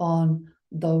on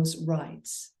those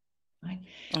rights. Right?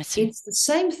 It's the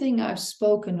same thing I've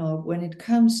spoken of when it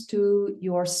comes to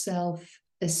your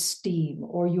self-esteem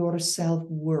or your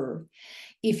self-worth.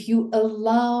 If you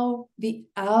allow the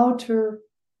outer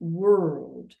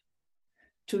world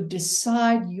to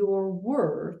decide your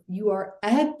worth, you are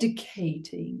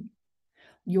abdicating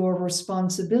your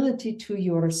responsibility to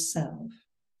yourself,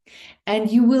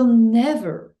 and you will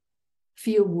never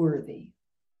feel worthy.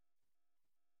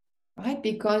 Right?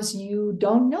 Because you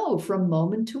don't know from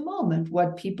moment to moment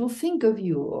what people think of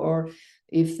you, or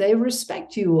if they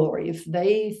respect you, or if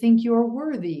they think you're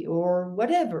worthy, or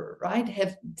whatever,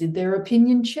 right? Did their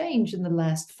opinion change in the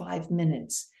last 5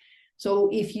 minutes? So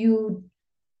if you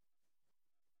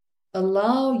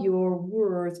allow your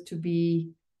worth to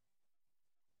be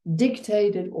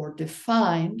dictated or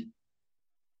defined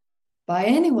by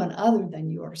anyone other than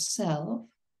yourself,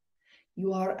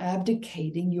 you are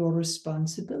abdicating your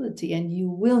responsibility, and you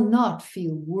will not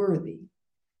feel worthy.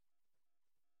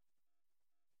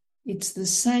 It's the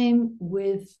same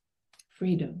with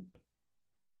freedom.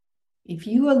 If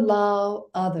you allow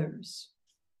others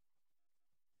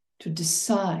to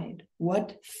decide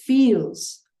what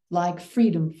feels like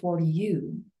freedom for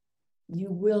you,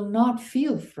 you will not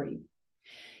feel free.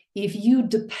 If you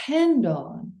depend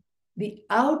on the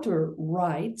outer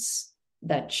rights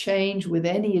that change with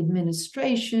any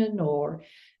administration or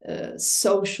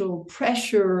social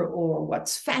pressure or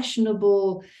what's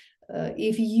fashionable,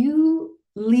 if you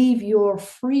leave your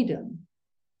freedom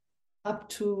up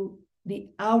to the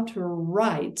outer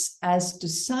rights as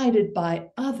decided by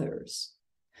others,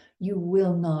 you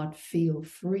will not feel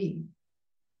free.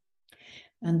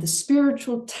 And the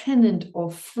spiritual tenet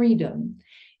of freedom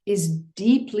is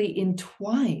deeply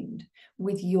entwined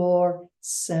with your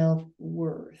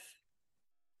self-worth.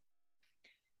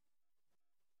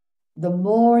 The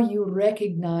more you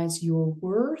recognize your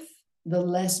worth, the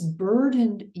less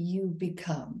burdened you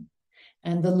become.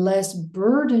 And the less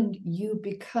burdened you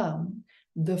become,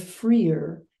 the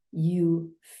freer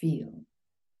you feel.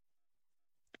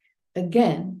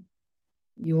 Again,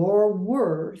 your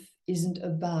worth isn't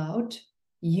about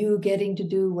you getting to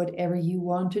do whatever you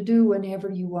want to do, whenever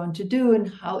you want to do,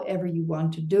 and however you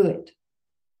want to do it.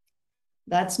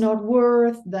 That's not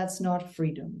worth, that's not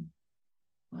freedom,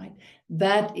 right?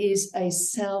 That is a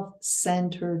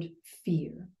self-centered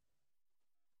fear.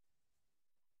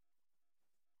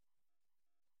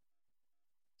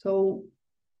 So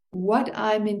what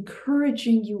I'm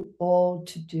encouraging you all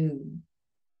to do,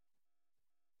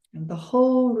 and the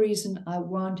whole reason I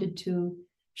wanted to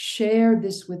share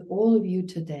this with all of you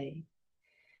today,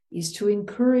 is to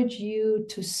encourage you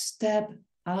to step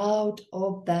out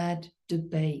of that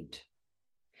debate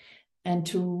and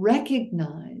to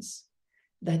recognize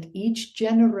that each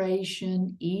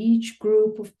generation, each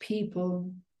group of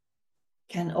people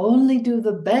can only do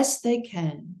the best they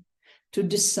can to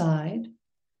decide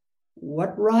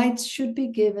what rights should be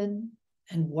given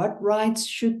and what rights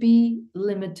should be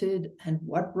limited and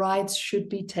what rights should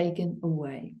be taken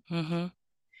away. Mm-hmm.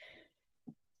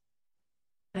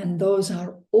 And those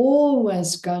are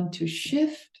always going to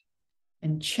shift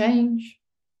and change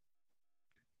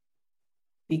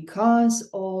because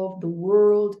of the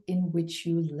world in which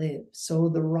you live. So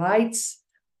the rights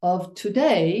of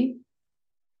today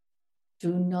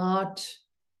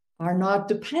are not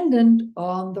dependent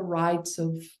on the rights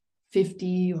of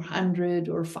 50 or 100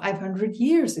 or 500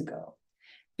 years ago,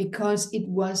 because it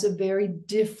was a very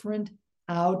different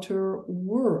outer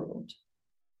world.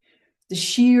 The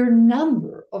sheer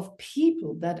number of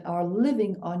people that are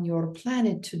living on your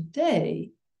planet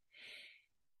today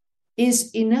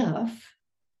is enough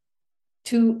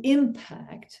to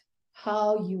impact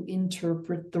how you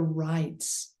interpret the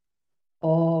rights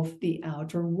of the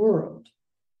outer world,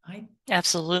 right?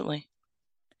 Absolutely.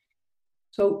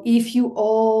 So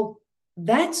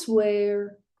that's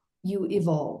where you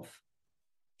evolve.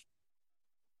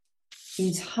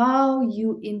 It's how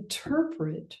you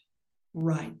interpret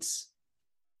rights.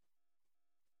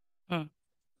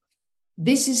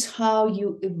 This is how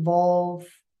you evolve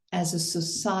as a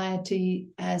society,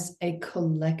 as a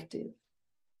collective.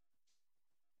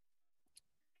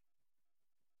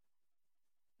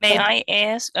 May I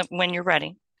ask, when you're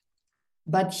ready?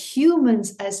 But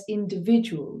humans as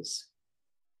individuals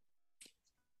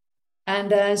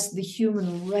and as the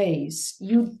human race,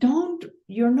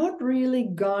 you're not really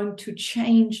going to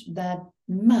change that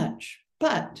much.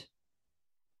 But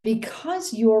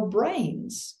because your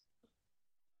brains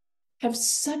have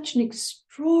such an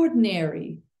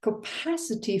extraordinary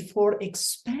capacity for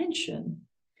expansion,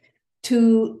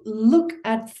 to look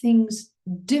at things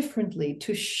differently,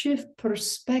 to shift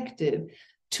perspective,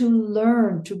 to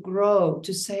learn, to grow,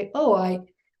 to say, oh,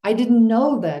 I didn't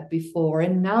know that before.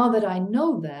 And now that I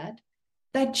know that,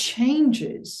 that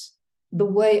changes the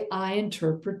way I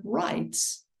interpret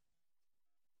rights.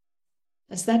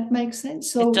 Does that make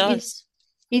sense? So it does.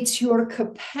 It's your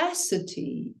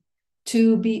capacity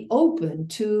to be open,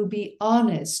 to be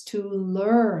honest, to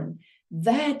learn.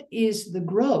 That is the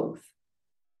growth.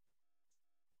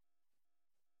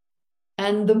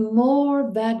 And the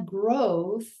more that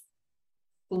growth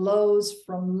flows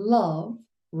from love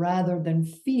rather than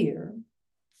fear,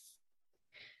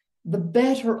 the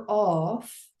better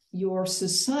off your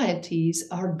societies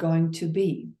are going to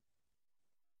be.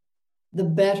 The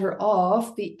better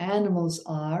off the animals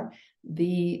are,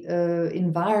 the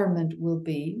environment will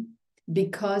be,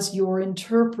 because your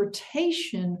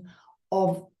interpretation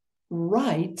of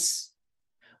rights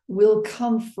will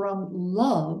come from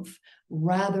love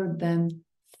rather than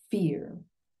fear.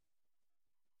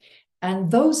 And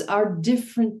those are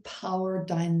different power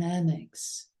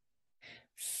dynamics.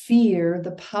 Fear,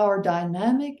 the power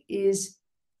dynamic, is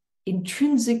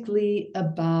intrinsically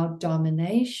about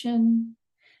domination,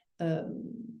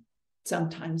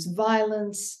 sometimes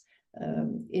violence.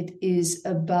 It is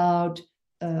about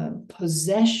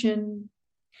possession.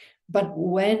 But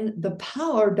when the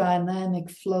power dynamic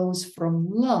flows from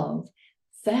love,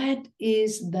 that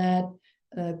is that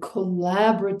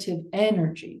collaborative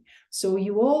energy. So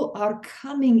you all are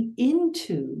coming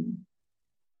into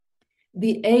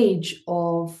the age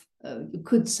of, you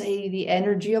could say, the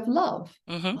energy of love.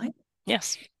 Mm-hmm. Right?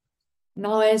 Yes.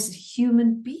 Now, as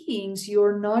human beings,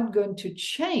 you're not going to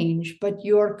change, but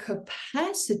your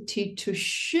capacity to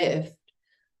shift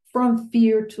from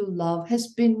fear to love has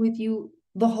been with you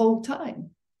the whole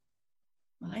time,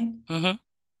 right? Mm-hmm.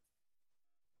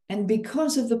 And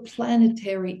because of the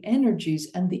planetary energies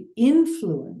and the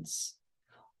influence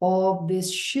of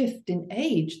this shift in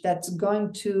age that's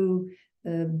going to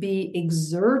be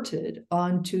exerted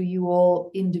onto you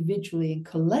all individually and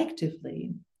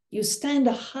collectively, you stand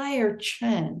a higher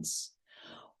chance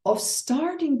of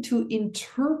starting to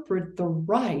interpret the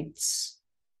rites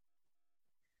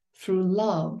through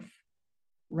love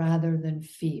rather than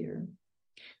fear.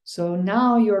 So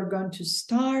now you're going to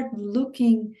start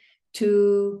looking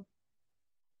to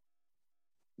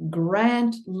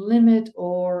grant, limit,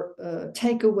 or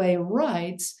take away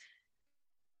rights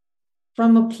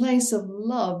from a place of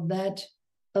love that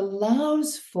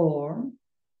allows for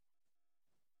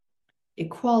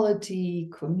equality,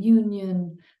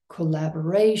 communion,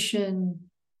 collaboration,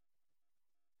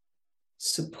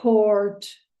 support,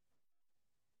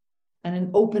 and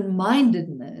an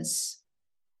open-mindedness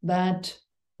that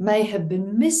may have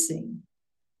been missing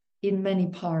in many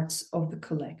parts of the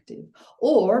collective.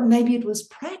 Or maybe it was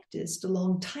practiced a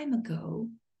long time ago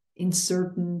in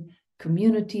certain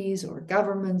communities or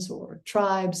governments or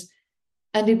tribes,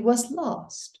 and it was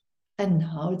lost. And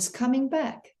now it's coming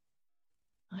back,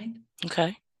 right?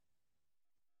 Okay.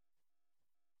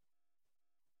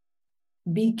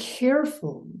 Be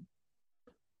careful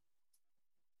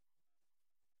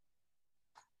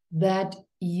that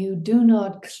you do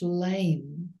not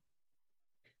claim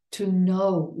to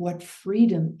know what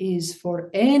freedom is for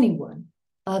anyone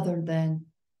other than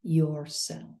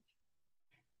yourself.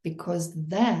 Because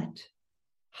that,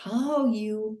 how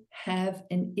you have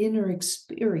an inner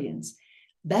experience,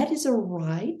 that is a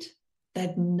right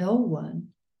that no one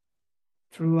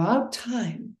throughout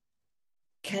time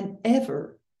can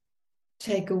ever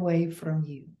take away from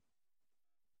you.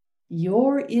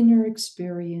 Your inner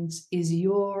experience is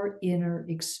your inner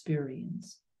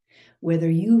experience. Whether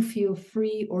you feel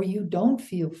free or you don't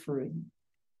feel free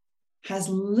has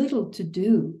little to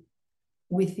do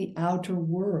with the outer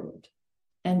world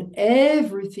and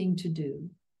everything to do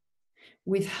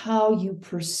with how you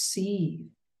perceive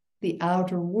the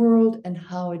outer world and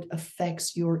how it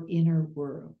affects your inner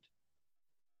world.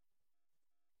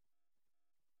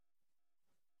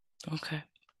 Okay.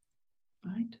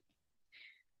 Right?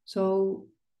 So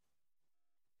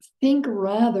think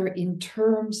rather in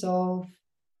terms of,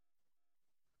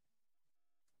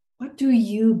 what do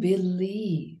you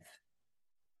believe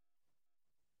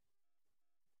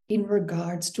in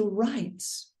regards to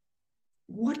rights?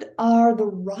 What are the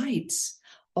rights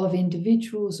of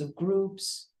individuals, of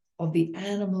groups, of the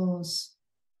animals,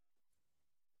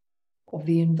 of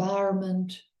the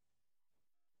environment?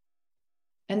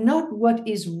 And not what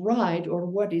is right or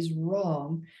what is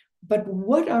wrong, but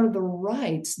what are the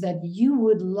rights that you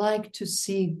would like to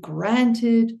see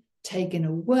granted, taken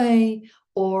away,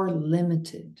 or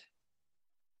limited?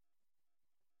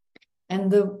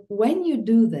 And when you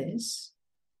do this,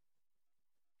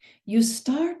 you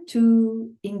start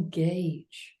to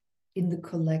engage in the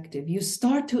collective. You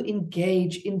start to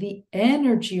engage in the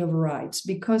energy of rights,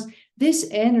 because this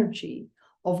energy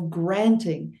of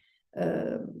granting,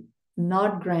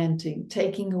 not granting,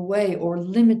 taking away, or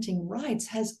limiting rights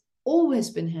has always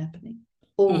been happening.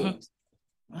 Always.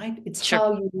 Right? It's Sure.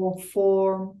 how you will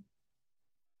form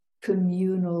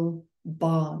communal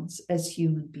bonds as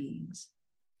human beings.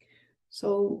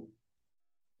 So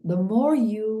the more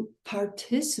you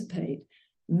participate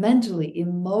mentally,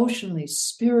 emotionally,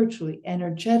 spiritually,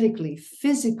 energetically,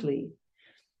 physically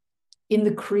in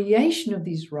the creation of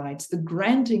these rights, the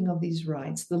granting of these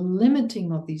rights, the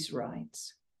limiting of these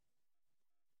rights,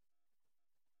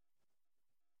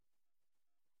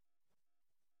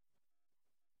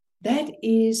 that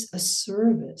is a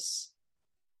service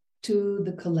to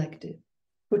the collective,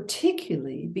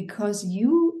 particularly because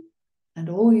you and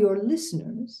all your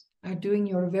listeners are doing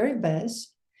your very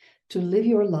best to live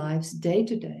your lives day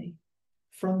to day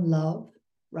from love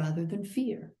rather than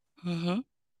fear. Mm-hmm.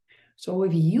 So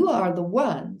if you are the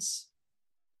ones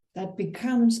that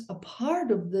becomes a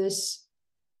part of this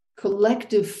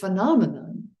collective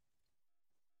phenomenon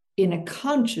in a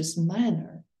conscious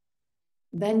manner,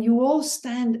 then you all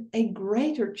stand a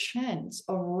greater chance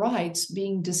of rights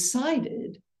being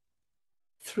decided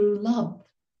through love,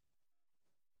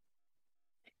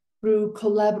 through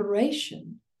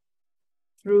collaboration,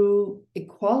 through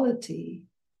equality,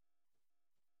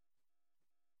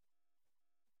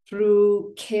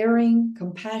 through caring,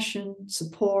 compassion,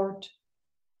 support.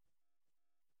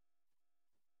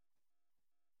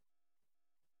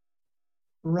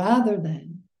 Rather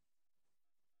than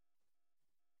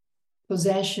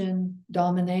possession,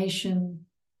 domination,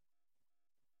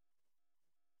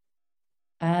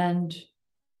 and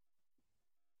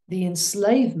the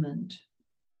enslavement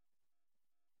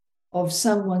of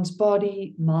someone's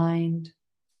body, mind,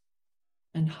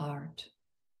 and heart.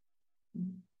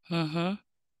 Mm-hmm.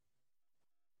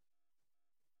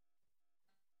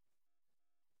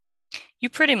 You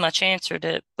pretty much answered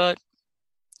it, but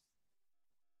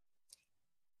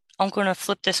I'm going to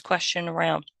flip this question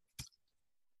around.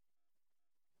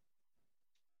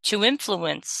 To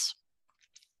influence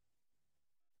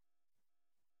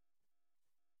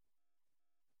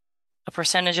a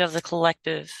percentage of the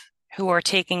collective who are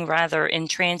taking rather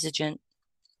intransigent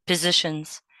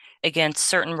positions against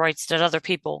certain rights that other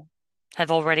people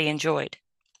have already enjoyed.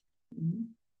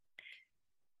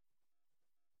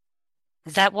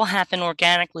 That will happen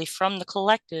organically from the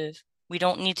collective. We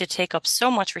don't need to take up so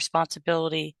much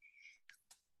responsibility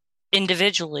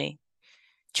individually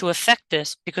to affect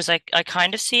this, because I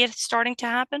kind of see it starting to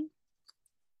happen.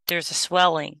 There's a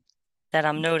swelling that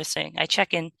I'm noticing. I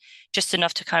check in just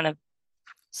enough to kind of,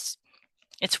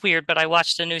 it's weird, but I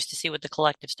watch the news to see what the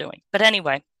collective's doing. But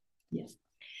anyway, Yes.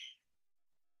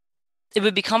 It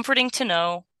would be comforting to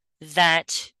know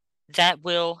that that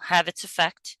will have its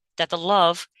effect, that the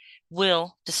love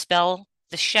will dispel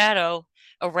the shadow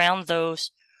around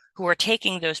those who are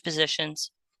taking those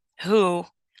positions, who,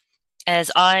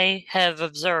 as I have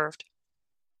observed,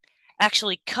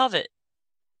 actually covet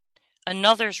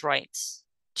another's rights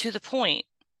to the point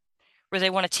where they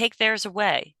want to take theirs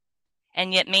away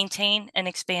and yet maintain and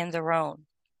expand their own.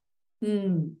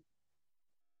 Mm.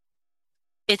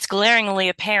 It's glaringly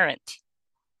apparent.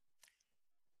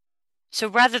 So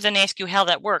rather than ask you how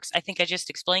that works, I think I just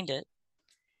explained it.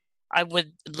 I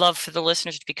would love for the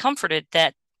listeners to be comforted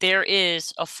that there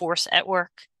is a force at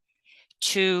work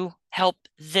to help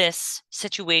this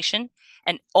situation,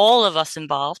 and all of us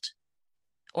involved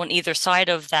on either side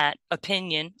of that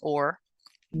opinion or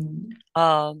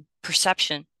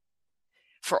perception,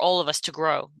 for all of us to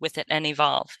grow with it and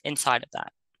evolve inside of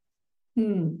that.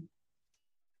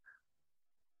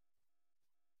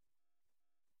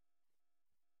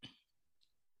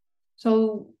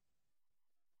 So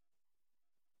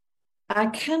I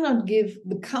cannot give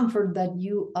the comfort that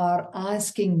you are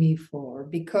asking me for,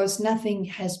 because nothing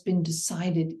has been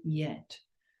decided yet.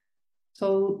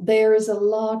 So there is a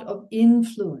lot of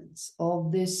influence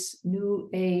of this new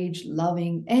age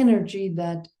loving energy,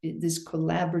 that this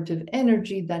collaborative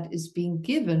energy that is being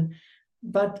given,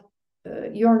 but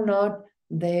you're not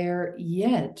there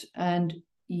yet. And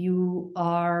you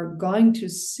are going to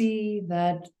see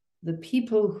that the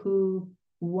people who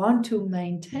want to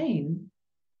maintain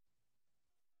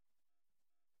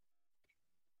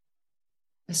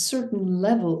a certain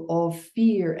level of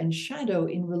fear and shadow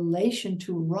in relation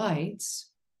to rights,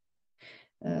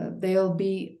 there'll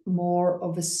be more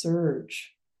of a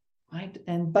surge, right?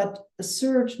 But a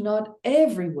surge not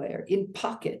everywhere, in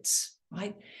pockets,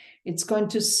 right? It's going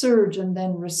to surge and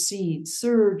then recede,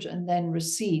 surge and then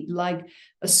recede, like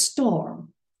a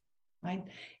storm, right?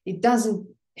 It doesn't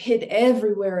hit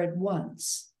everywhere at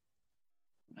once,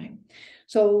 right?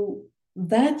 So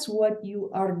that's what you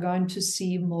are going to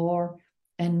see more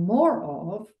and more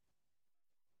of,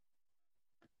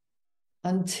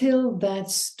 until that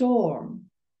storm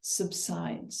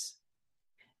subsides.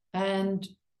 And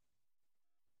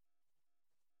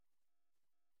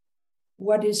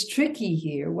what is tricky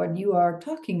here, what you are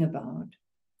talking about,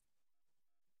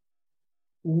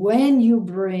 when you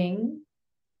bring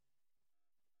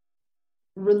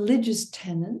religious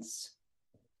tenets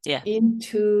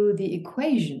into the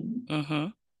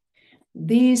equation,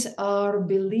 these are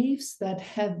beliefs that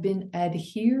have been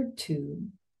adhered to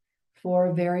for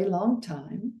a very long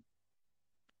time.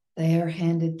 They are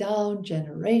handed down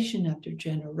generation after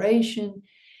generation.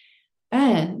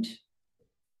 And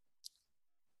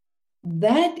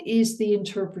that is the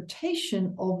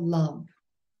interpretation of love.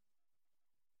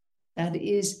 That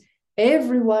is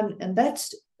everyone, and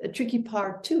that's a tricky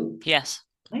part too. Yes.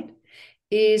 Right?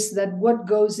 Is that what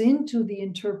goes into the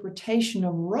interpretation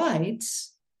of rights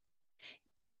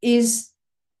is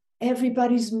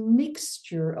everybody's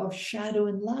mixture of shadow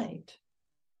and light.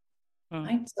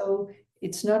 Right? So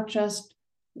it's not just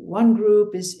one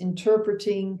group is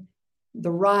interpreting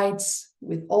the rights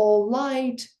with all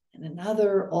light and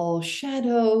another all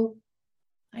shadow.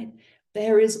 Right?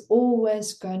 There is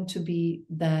always going to be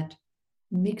that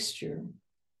mixture.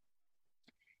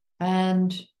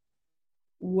 And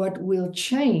what will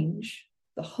change,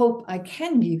 the hope I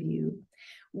can give you,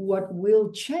 what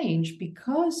will change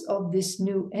because of this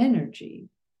new energy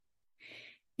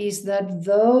is that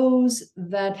those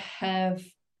that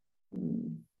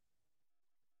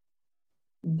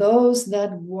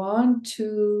want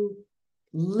to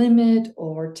limit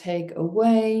or take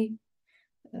away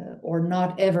or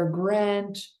not ever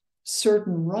grant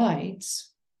certain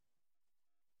rights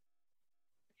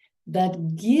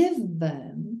that give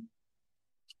them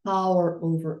power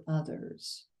over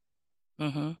others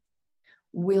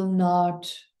will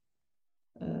not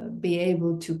be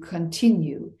able to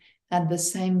continue at the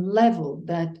same level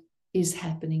that is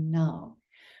happening now.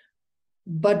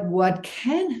 But what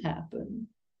can happen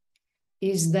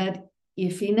is that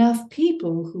if enough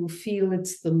people who feel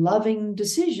it's the loving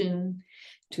decision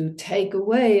to take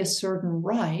away a certain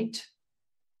right,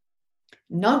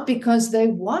 not because they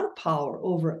want power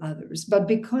over others, but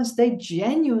because they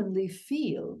genuinely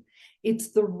feel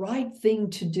it's the right thing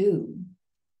to do,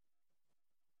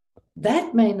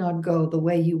 that may not go the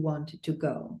way you want it to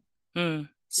go.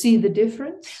 See the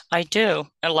difference? I do.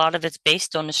 A lot of it's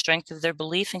based on the strength of their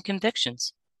belief and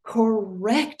convictions.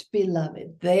 Correct,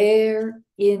 beloved. Their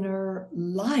inner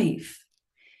life.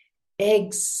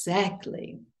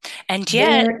 Exactly. And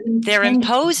yet they're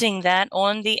imposing that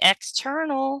on the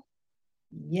external,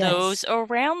 those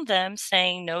around them,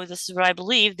 saying, no, this is what I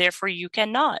believe, therefore you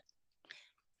cannot.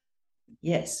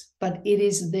 Yes, but it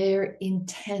is their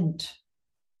intent,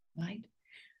 right?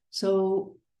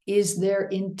 So is their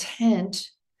intent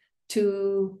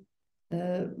to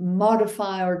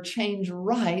modify or change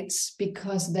rights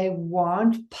because they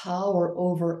want power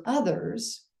over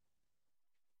others,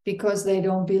 because they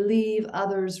don't believe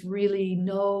others really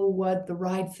know what the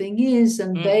right thing is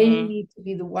and they need to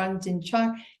be the ones in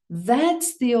charge.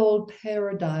 That's the old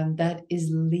paradigm that is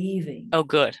leaving. Oh,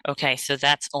 good. Okay, so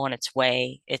that's on its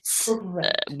way. It's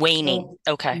waning.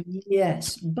 So, okay.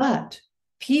 Yes, but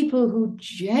people who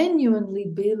genuinely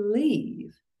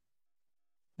believe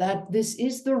that this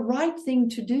is the right thing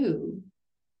to do,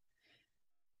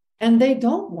 and they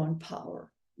don't want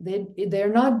power.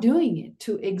 They're not doing it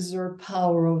to exert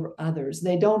power over others.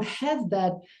 They don't have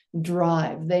that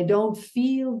drive. They don't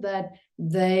feel that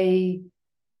they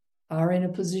are in a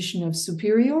position of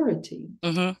superiority.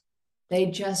 They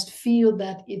just feel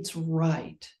that it's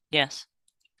right. Yes.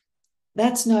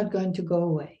 That's not going to go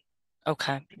away.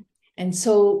 Okay. And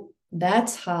so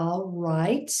that's how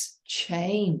rights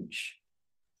change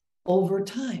over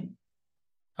time.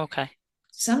 Okay.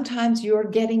 Sometimes you're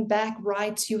getting back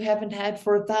rights you haven't had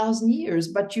for 1,000 years,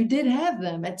 but you did have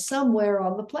them at somewhere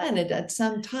on the planet at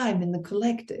some time in the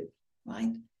collective,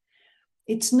 right?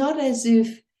 It's not as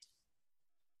if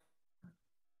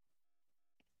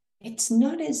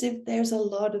there's a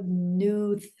lot of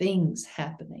new things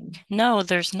happening. No,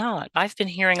 there's not. I've been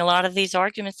hearing a lot of these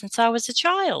arguments since I was a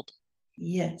child.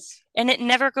 Yes. And it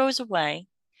never goes away.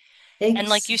 And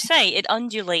like you say, it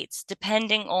undulates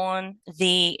depending on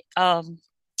the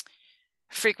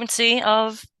frequency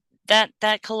of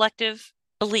that collective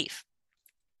belief.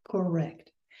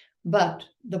 Correct. But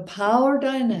the power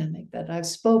dynamic that I've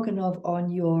spoken of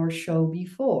on your show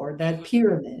before, that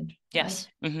pyramid, yes,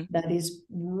 right? That is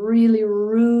really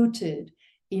rooted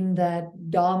in that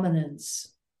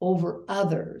dominance over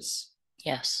others.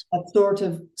 Yes. A sort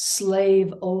of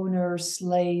slave owner,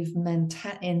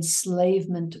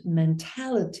 enslavement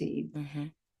mentality.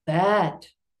 That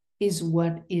is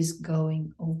what is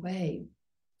going away.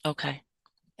 Okay.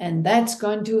 And that's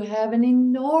going to have an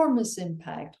enormous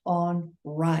impact on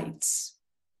rights.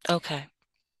 Okay.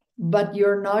 But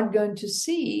you're not going to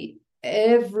see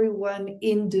everyone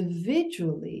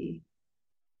individually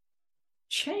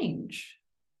change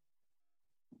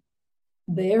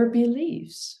their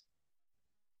beliefs,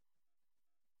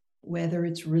 whether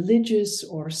it's religious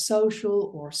or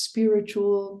social or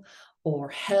spiritual or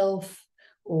health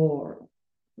or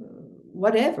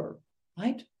whatever,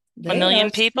 right? A million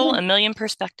people, a million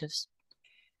perspectives.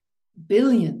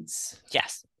 Billions.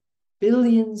 Yes.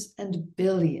 Billions and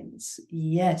billions.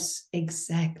 Yes,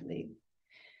 exactly.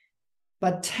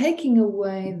 But taking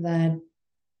away that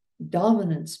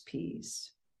dominance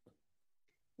piece,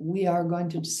 we are going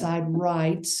to decide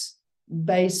rights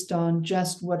based on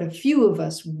just what a few of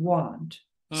us want,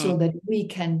 so that we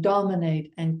can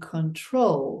dominate and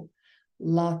control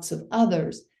lots of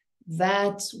others.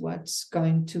 That's what's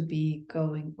going to be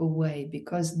going away,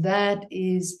 because that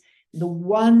is the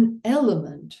one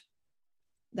element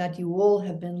that you all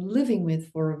have been living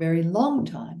with for a very long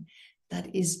time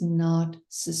that is not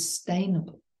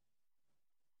sustainable.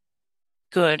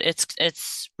 Good.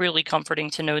 It's really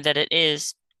comforting to know that it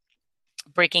is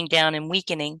breaking down and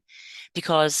weakening,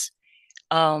 because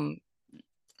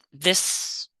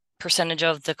this percentage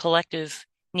of the collective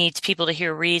needs people to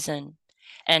hear reason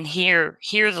and hear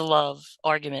the love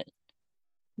argument.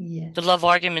 Yes. The love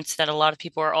arguments that a lot of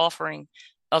people are offering,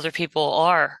 other people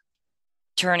are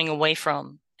turning away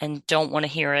from and don't want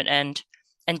to hear it. And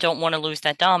and don't want to lose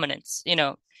that dominance.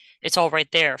 It's all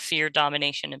right there, fear,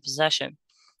 domination, and possession.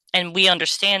 And we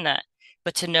understand that.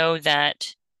 But to know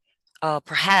that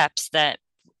perhaps that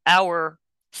our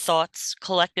thoughts,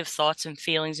 collective thoughts and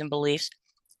feelings and beliefs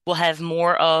will have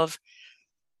more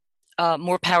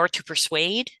power to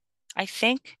persuade, I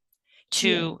think,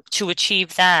 to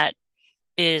achieve that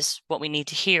is what we need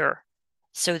to hear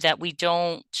so that we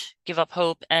don't give up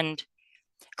hope and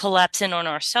collapse in on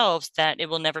ourselves that it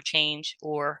will never change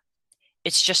or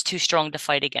it's just too strong to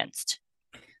fight against.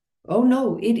 Oh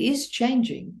no, it is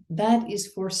changing. That is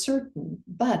for certain.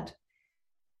 But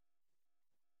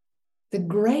the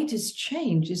greatest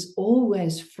change is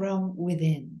always from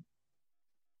within.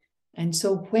 And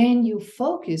so when you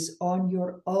focus on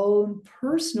your own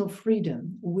personal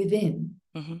freedom within,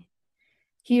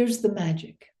 here's the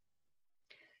magic.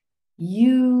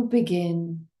 You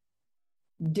begin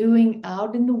doing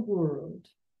out in the world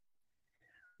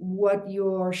what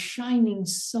your shining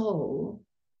soul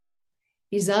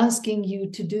is asking you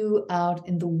to do out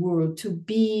in the world, to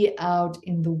be out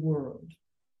in the world.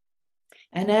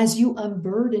 And as you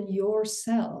unburden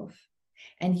yourself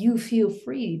and you feel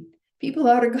free, people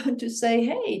are going to say,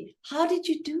 hey, how did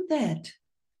you do that?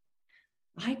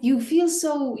 Right? You seem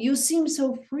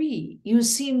so free. You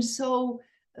seem so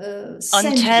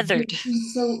untethered. You seem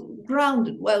so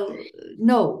grounded. Well,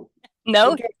 no.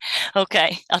 No?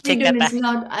 Okay. I'll take that back. Freedom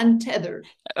is not untethered.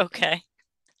 Okay.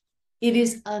 It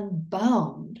is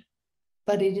unbound,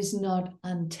 but it is not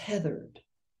untethered.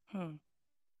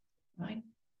 Right?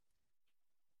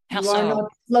 How you so? are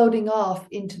not floating off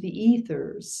into the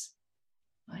ethers.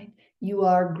 Right? You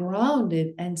are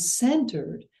grounded and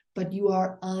centered, but you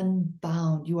are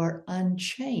unbound. You are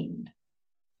unchained.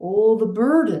 All the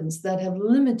burdens that have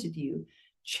limited you,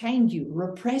 chained you,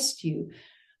 repressed you,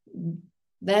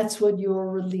 that's what you're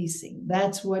releasing.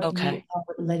 That's what you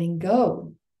are letting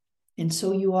go. And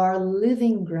so you are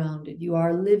living grounded, you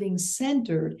are living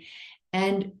centered,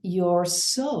 and your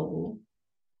soul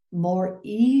more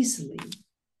easily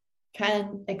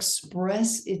can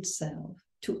express itself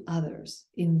to others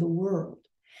in the world.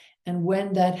 And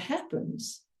when that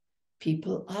happens,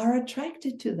 people are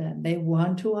attracted to them. They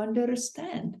want to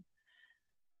understand.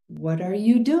 What are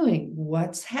you doing?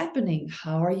 What's happening?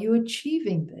 How are you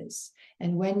achieving this?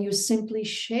 And when you simply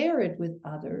share it with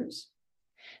others,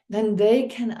 then they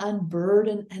can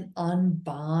unburden and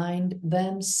unbind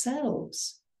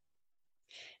themselves.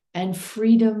 And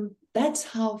freedom, that's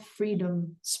how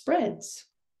freedom spreads.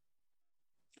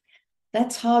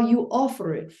 That's how you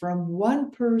offer it from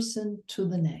one person to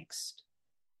the next.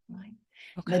 Right?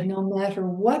 That no matter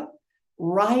what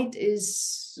right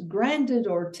is granted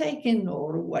or taken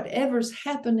or whatever's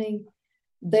happening,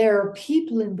 there are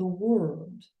people in the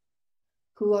world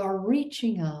who are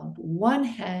reaching out one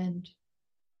hand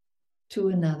to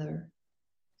another,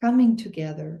 coming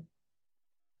together,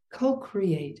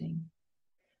 co-creating,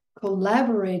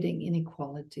 collaborating in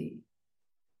equality,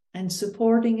 and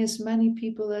supporting as many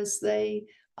people as they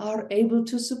are able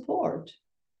to support.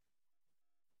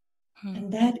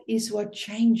 And that is what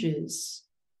changes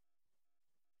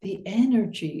the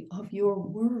energy of your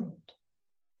world.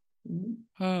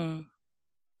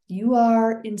 You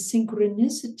are in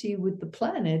synchronicity with the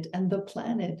planet, and the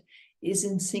planet is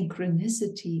in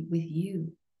synchronicity with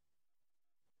you.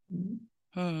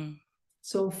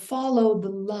 So follow the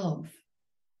love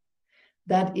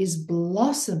that is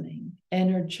blossoming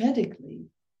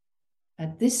energetically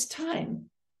at this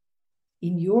time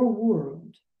in your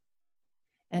world,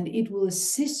 and it will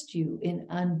assist you in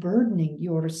unburdening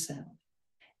yourself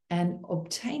and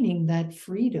obtaining that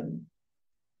freedom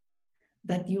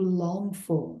that you long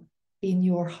for in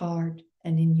your heart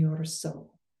and in your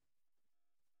soul.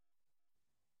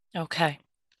 Okay.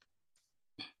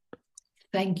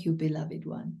 Thank you, beloved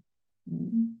one.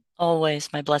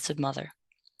 Always, my blessed mother.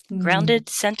 Grounded,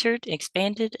 centered,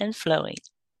 expanded, and flowing.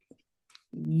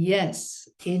 Yes,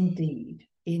 indeed.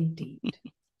 Indeed.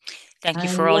 Thank you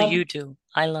for all you do.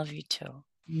 I love you too.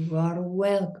 You are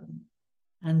welcome.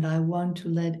 And I want to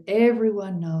let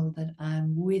everyone know that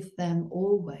I'm with them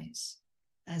always,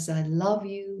 as I love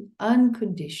you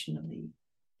unconditionally,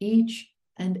 each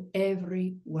and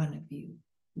every one of you.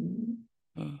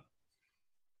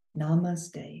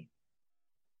 Namaste.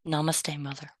 Namaste,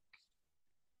 Mother.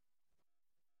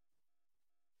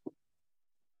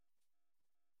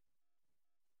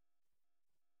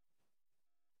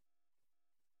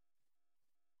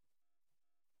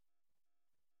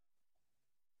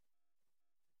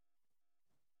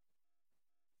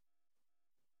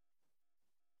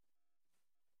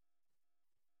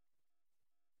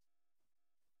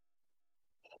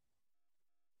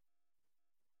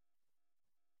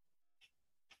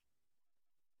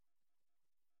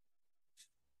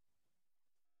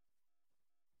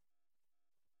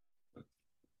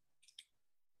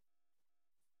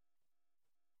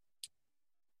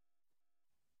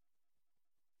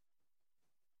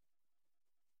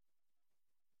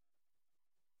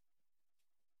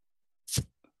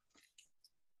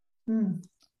 Mm.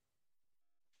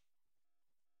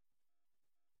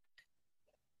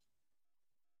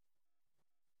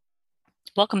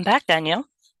 Welcome back, Danielle.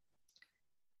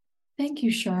 Thank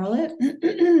you, Charlotte.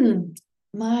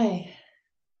 My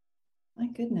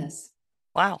goodness.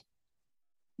 Wow.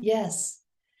 Yes,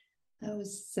 I would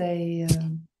say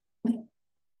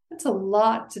that's a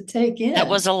lot to take in. That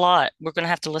was a lot. We're going to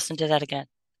have to listen to that again.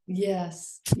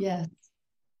 Yes, yes.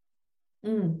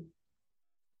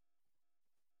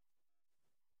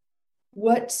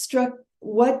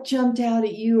 What jumped out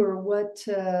at you, or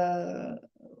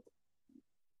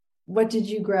what did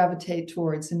you gravitate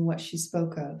towards in what she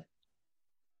spoke of?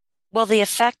 Well, the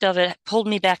effect of it pulled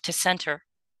me back to center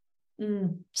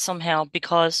Mm. somehow,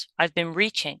 because I've been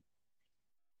reaching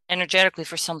energetically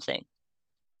for something.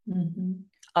 Mm-hmm.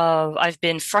 I've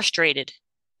been frustrated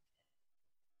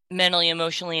mentally,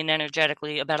 emotionally, and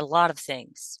energetically about a lot of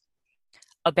things,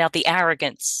 about the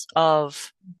arrogance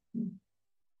of,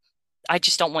 I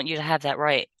just don't want you to have that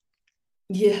right.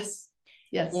 Yes,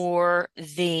 yes. Or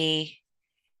the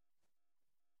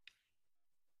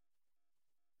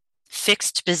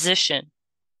fixed position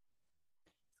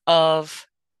of,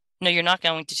 no, you're not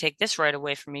going to take this right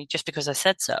away from me just because I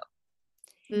said so.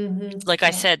 Mm-hmm. Like I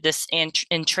said, this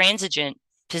intransigent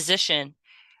position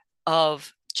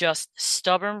of just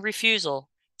stubborn refusal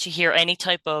to hear any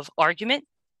type of argument,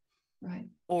 right,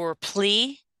 or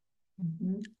plea,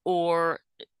 mm-hmm. or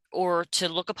to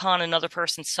look upon another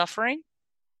person's suffering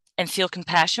and feel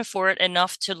compassion for it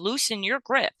enough to loosen your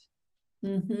grip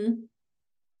Mm-hmm.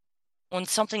 on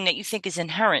something that you think is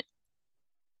inherent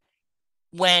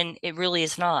when it really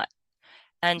is not.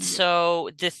 And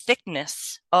so the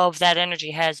thickness of that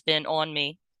energy has been on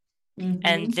me. Mm-hmm.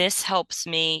 And this helps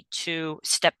me to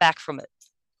step back from it.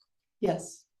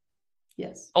 Yes.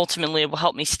 Yes. Ultimately, it will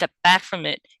help me step back from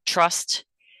it, trust.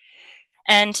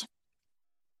 And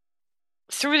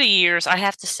through the years, I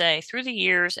have to say, through the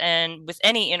years and with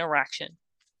any interaction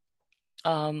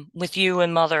with you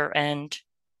and Mother and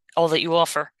all that you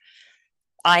offer,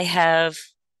 I have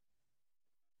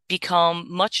become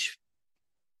much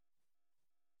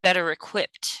better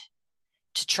equipped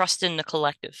to trust in the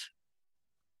collective.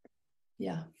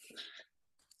 Yeah.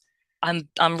 I'm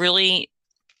really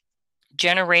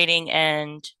generating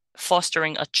and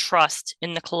fostering a trust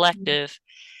in the collective,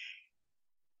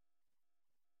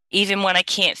 even when I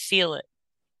can't feel it.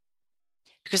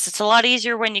 Because it's a lot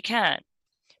easier when you can.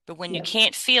 But when you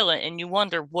can't feel it and you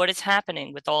wonder what is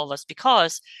happening with all of us,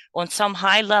 because on some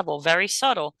high level, very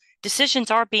subtle,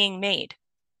 decisions are being made.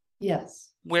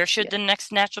 Yes. Where should the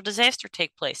next natural disaster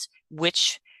take place?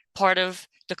 Which part of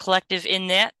the collective in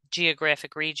that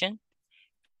geographic region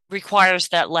requires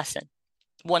that lesson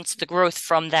once the growth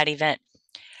from that event?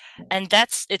 And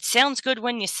it sounds good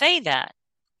when you say that,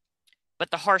 but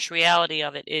the harsh reality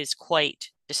of it is quite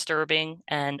disturbing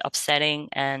and upsetting,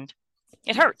 and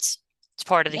it hurts. It's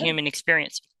part of the human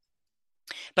experience.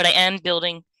 But I am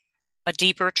building a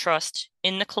deeper trust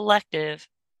in the collective,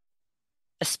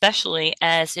 especially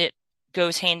as it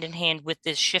goes hand in hand with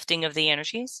this shifting of the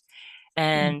energies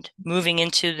and moving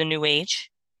into the new age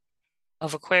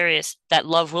of Aquarius. That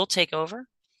love will take over.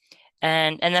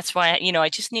 And that's why, I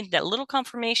just need that little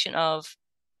confirmation of,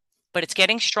 but it's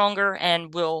getting stronger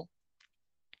and will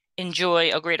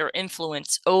enjoy a greater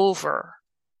influence over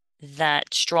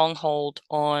that stronghold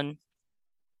on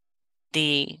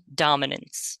the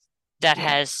dominance that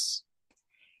has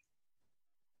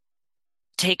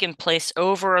taken place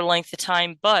over a length of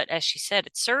time. But as she said,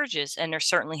 it surges, and there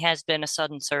certainly has been a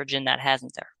sudden surge in that,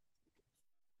 hasn't there?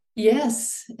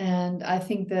 Yes. And I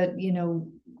think that,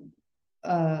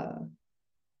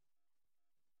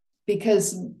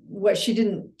 because what she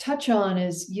didn't touch on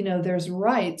is, there's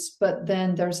rights, but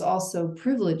then there's also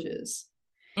privileges.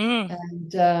 And,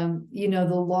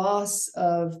 the loss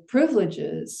of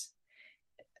privileges,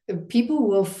 people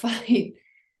will fight,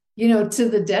 to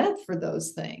the death for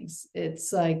those things.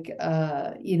 It's like,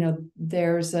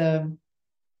 there's and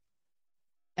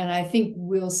I think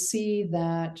we'll see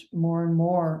that more and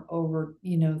more over,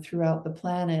 throughout the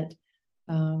planet,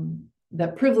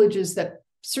 that privileges that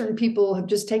certain people have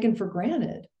just taken for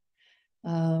granted.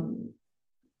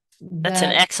 That's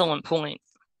an excellent point.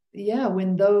 Yeah,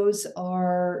 when those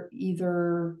are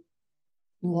either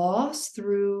lost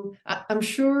through, I'm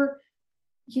sure,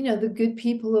 the good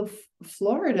people of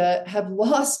Florida have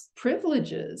lost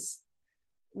privileges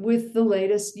with the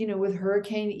latest, with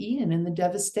Hurricane Ian and the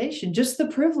devastation. Just the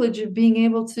privilege of being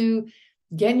able to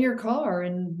get in your car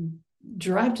and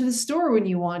drive to the store when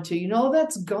you want to,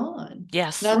 that's gone.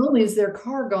 Yes. Not only is their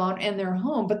car gone and their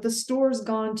home, but the store's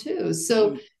gone too.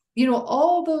 So,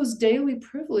 all those daily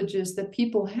privileges that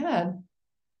people had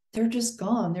they're just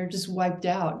gone. They're just wiped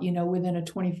out, within a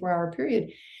 24-hour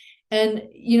period. And,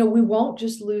 we won't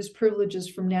just lose privileges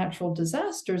from natural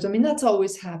disasters. I mean, that's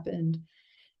always happened.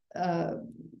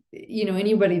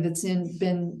 Anybody that's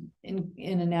been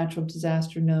in a natural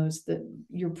disaster knows that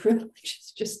your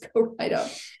privileges just go right out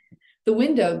the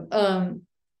window.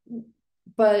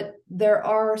 But there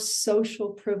are social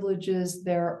privileges,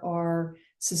 there are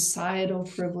societal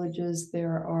privileges,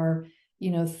 there are,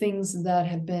 things that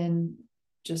have been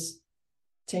just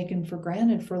taken for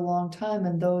granted for a long time,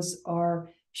 and those are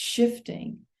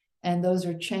shifting and those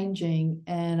are changing.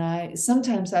 And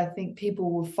sometimes I think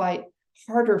people will fight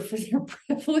harder for their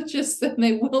privileges than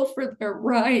they will for their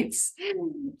rights.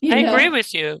 I agree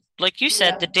with you. Like you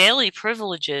said, the daily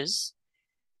privileges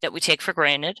that we take for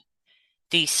granted,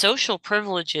 the social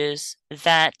privileges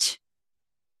that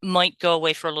might go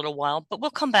away for a little while, but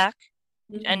will come back.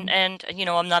 Mm-hmm. And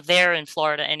I'm not there in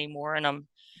Florida anymore, and I'm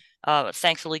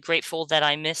thankfully grateful that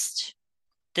I missed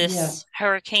this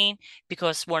hurricane,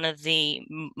 because one of the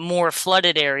more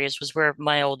flooded areas was where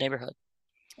my old neighborhood.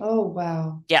 Oh,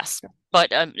 wow. Yes. But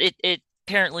it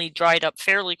apparently dried up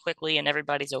fairly quickly and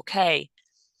everybody's okay.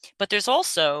 But there's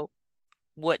also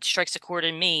what strikes a chord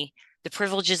in me, the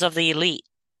privileges of the elite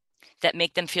that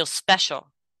make them feel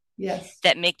special. Yes.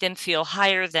 That make them feel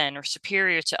higher than or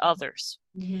superior to others.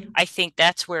 Mm-hmm. I think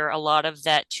that's where a lot of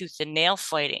that tooth and nail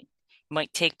fighting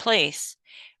might take place,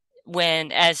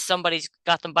 when as somebody's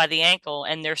got them by the ankle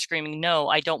and they're screaming, no,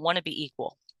 I don't want to be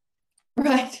equal.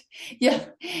 Right. Yeah.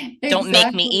 Exactly. Don't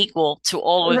make me equal to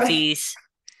all of these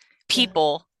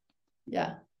people.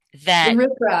 Yeah. That the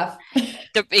riffraff.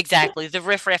 Exactly. The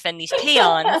riffraff and these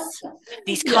peons,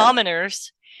 these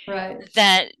commoners, right,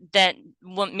 that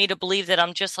want me to believe that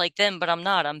I'm just like them, but I'm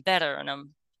not. I'm better,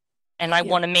 and I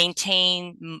want to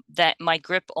maintain that my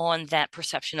grip on that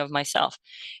perception of myself.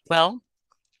 Well,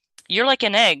 you're like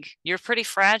an egg. You're pretty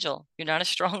fragile. You're not as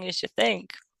strong as you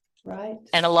think. Right.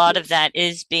 And a lot of that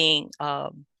is being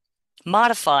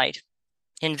modified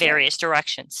in various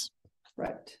directions.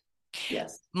 Right.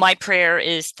 Yes. My prayer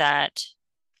is that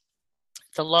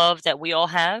the love that we all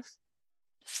have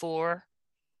for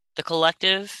the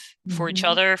collective, for each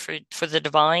other, for the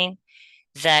divine,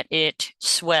 that it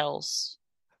swells.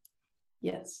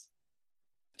 Yes.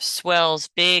 Swells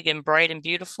big and bright and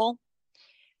beautiful.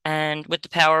 And with the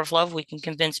power of love, we can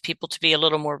convince people to be a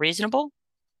little more reasonable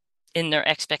in their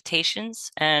expectations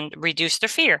and reduce their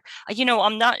fear.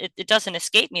 It doesn't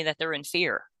escape me that they're in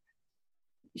fear.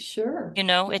 Sure.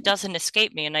 It doesn't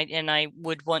escape me. And I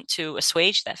would want to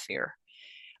assuage that fear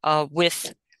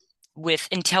with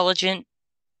intelligent,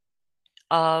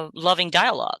 loving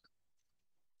dialogue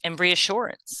and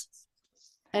reassurance.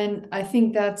 And I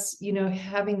think that's,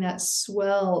 having that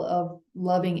swell of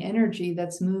loving energy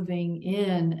that's moving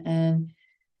in. And,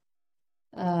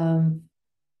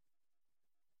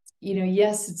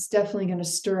 yes, it's definitely going to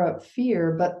stir up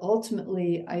fear, but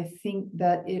ultimately I think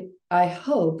that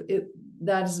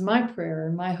that is my prayer.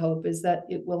 And my hope is that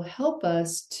it will help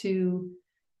us to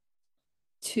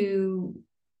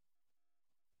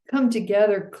come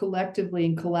together collectively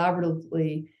and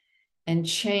collaboratively and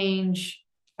change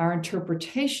our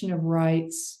interpretation of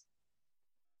rights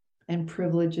and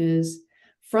privileges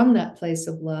from that place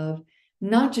of love,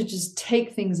 not to just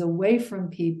take things away from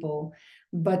people,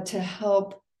 but to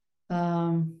help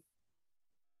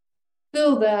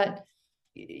fill that,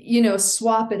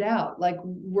 swap it out. Like,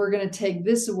 we're going to take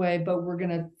this away, but we're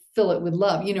going to fill it with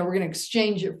love. We're going to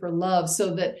exchange it for love,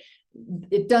 so that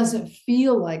it doesn't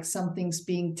feel like something's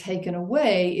being taken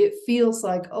away. It feels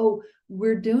like, oh,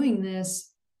 we're doing this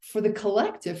for the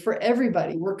collective, for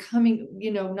everybody. We're coming,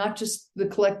 not just the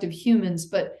collective humans,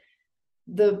 but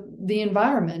the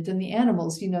environment and the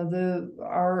animals,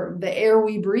 the air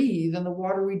we breathe and the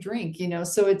water we drink,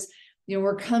 so it's,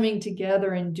 we're coming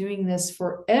together and doing this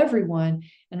for everyone.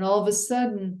 And all of a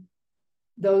sudden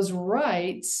those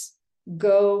rights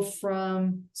go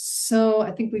from,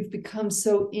 I think we've become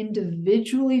so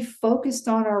individually focused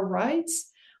on our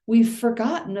rights, we've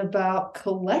forgotten about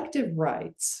collective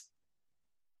rights.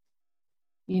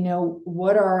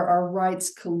 What are our rights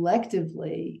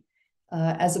collectively,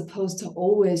 as opposed to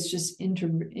always just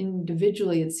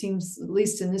individually. It seems, at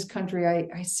least in this country,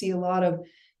 I see a lot of,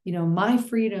 my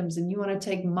freedoms, and you want to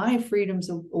take my freedoms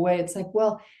away. It's like,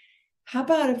 well, how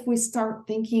about if we start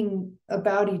thinking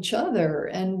about each other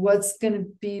and what's going to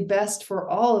be best for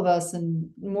all of us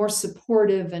and more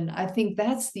supportive? And I think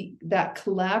that's that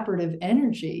collaborative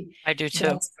energy. I do too.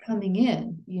 That's coming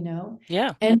in,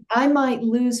 Yeah. And I might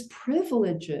lose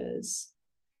privileges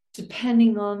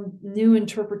depending on new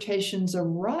interpretations of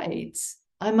rights.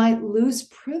 I might lose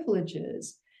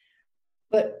privileges,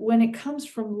 But when it comes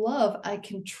from love, I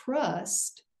can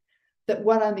trust that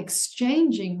what I'm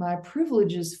exchanging my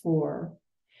privileges for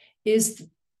is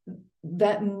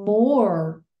that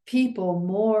more people,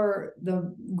 more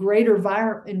the greater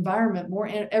environment, more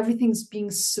everything's being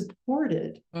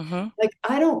supported. Like,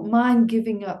 I don't mind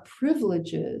giving up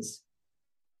privileges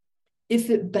if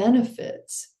it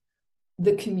benefits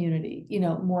the community,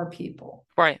 more people.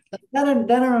 Right. That I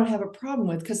don't have a problem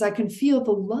with, because I can feel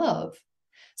the love.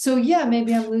 So yeah,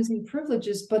 maybe I'm losing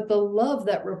privileges, but the love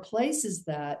that replaces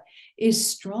that is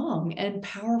strong and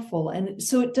powerful. And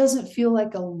so it doesn't feel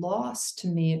like a loss to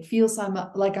me. It feels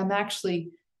like I'm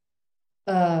actually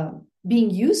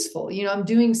being useful. I'm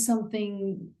doing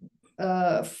something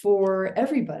for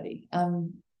everybody.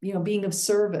 Being of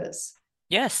service.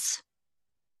 Yes.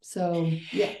 So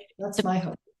yeah, that's my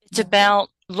hope. It's about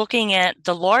looking at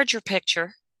the larger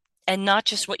picture and not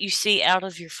just what you see out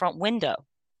of your front window.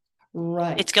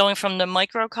 Right. It's going from the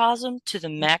microcosm to the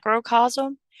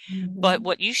macrocosm. But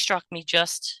what you struck me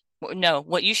just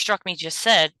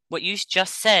said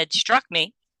struck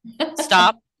me.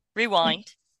 Stop, rewind,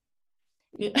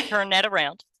 turn that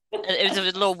around. It was a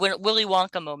little Willy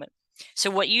Wonka moment. So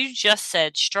what you just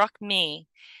said struck me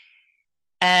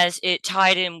as it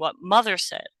tied in what Mother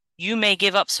said. You may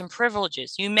give up some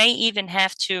privileges. You may even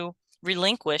have to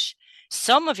relinquish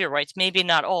some of your rights, maybe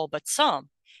not all, but some.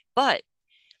 But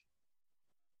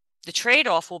the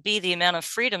trade-off will be the amount of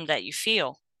freedom that you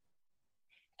feel,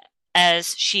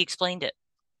 as she explained it.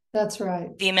 That's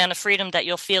right. The amount of freedom that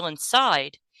you'll feel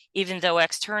inside, even though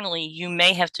externally you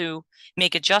may have to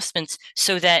make adjustments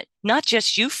so that not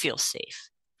just you feel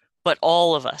safe, but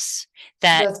all of us.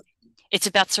 It's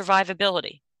about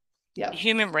survivability. Yeah. The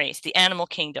human race, the animal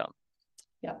kingdom,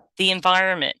 yeah, the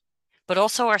environment, but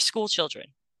also our school children,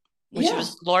 which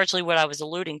was largely what I was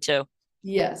alluding to.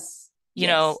 Yes.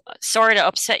 Sorry to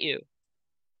upset you,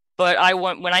 but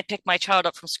when I pick my child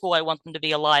up from school, I want them to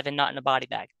be alive and not in a body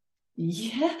bag.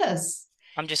 Yes.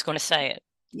 I'm just going to say it.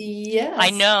 Yes. I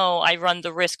know I run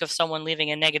the risk of someone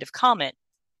leaving a negative comment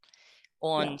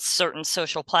on certain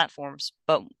social platforms,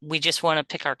 but we just want to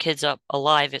pick our kids up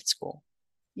alive at school.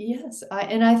 Yes.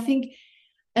 I think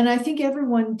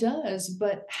everyone does,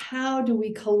 but how do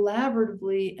we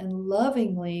collaboratively and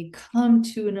lovingly come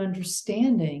to an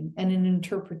understanding and an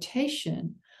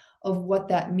interpretation of what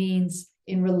that means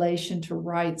in relation to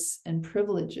rights and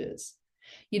privileges?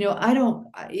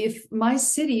 If my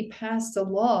city passed a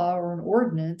law or an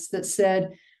ordinance that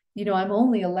said, I'm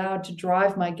only allowed to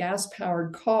drive my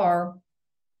gas-powered car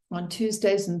on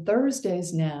Tuesdays and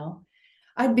Thursdays now,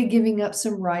 I'd be giving up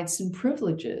some rights and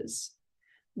privileges.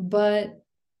 But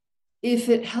if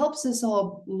it helps us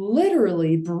all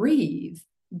literally breathe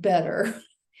better,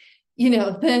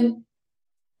 then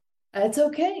that's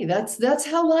okay. That's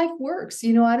how life works.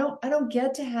 I don't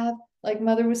get to have, like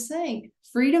Mother was saying,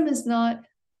 freedom is not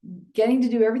getting to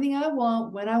do everything I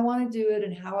want, when I want to do it,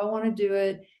 and how I want to do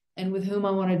it, and with whom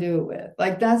I want to do it with.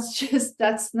 Like,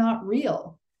 that's not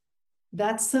real.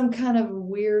 That's some kind of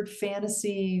weird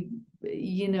fantasy,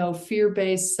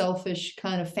 fear-based, selfish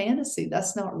kind of fantasy.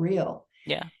 That's not real.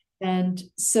 Yeah. And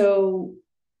so,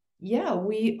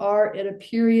 we are at a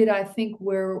period, I think,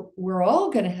 where we're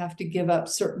all going to have to give up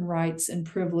certain rights and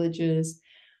privileges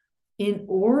in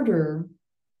order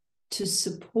to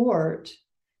support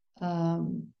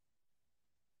the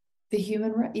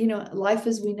human, life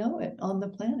as we know it on the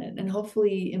planet, and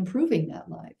hopefully improving that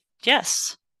life.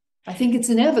 Yes. I think it's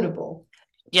inevitable.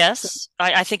 Yes, so,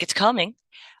 I think it's coming.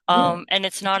 And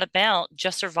it's not about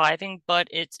just surviving, but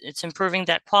it's improving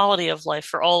that quality of life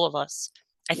for all of us.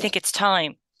 I think it's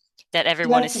time that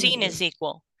everyone is seen as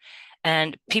equal,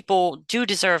 and people do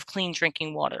deserve clean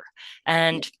drinking water.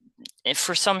 And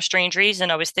for some strange reason,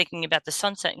 I was thinking about the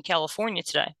sunset in California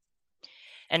today,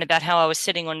 and about how I was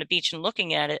sitting on the beach and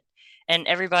looking at it, and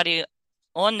everybody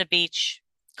on the beach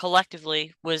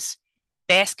collectively was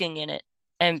basking in it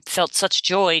and felt such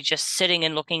joy just sitting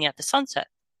and looking at the sunset.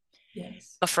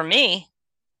 Yes. But for me,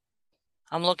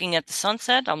 I'm looking at the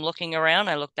sunset, I'm looking around,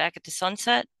 I look back at the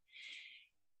sunset,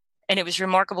 and it was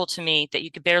remarkable to me that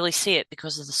you could barely see it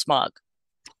because of the smog.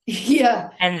 Yeah.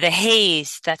 And the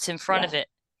haze that's in front of it.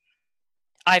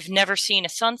 I've never seen a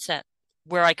sunset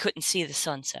where I couldn't see the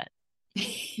sunset.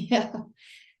 Yeah.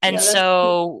 And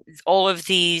so all of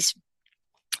these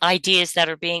ideas that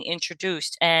are being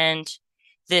introduced, and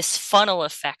this funnel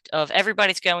effect of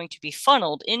everybody's going to be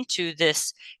funneled into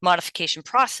this modification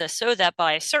process, so that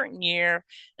by a certain year,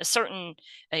 a certain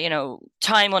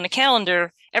time on the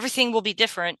calendar, everything will be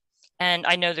different. And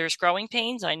I know there's growing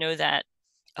pains. I know that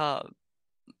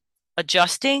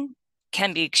adjusting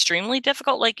can be extremely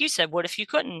difficult. Like you said, what if you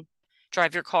couldn't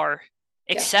drive your car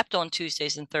except on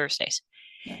Tuesdays and Thursdays.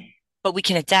 Yeah. But we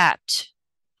can adapt.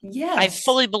 Yes. I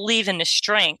fully believe in the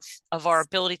strength of our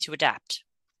ability to adapt.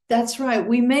 That's right.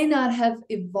 We may not have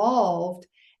evolved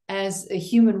as a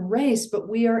human race, but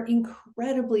we are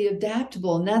incredibly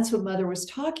adaptable. And that's what Mother was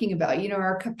talking about.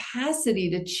 Our capacity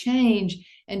to change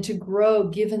and to grow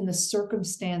given the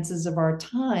circumstances of our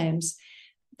times.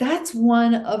 That's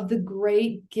one of the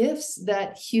great gifts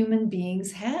that human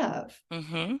beings have.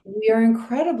 Mm-hmm. We are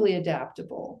incredibly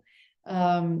adaptable.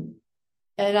 And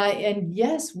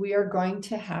yes, we are going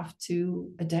to have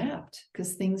to adapt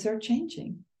because things are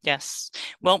changing. Yes.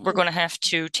 Well, we're going to have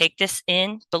to take this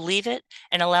in, believe it,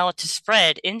 and allow it to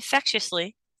spread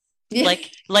infectiously,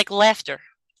 like laughter.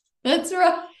 That's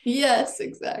right. Yes,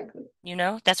 exactly.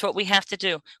 That's what we have to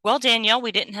do. Well, Danielle,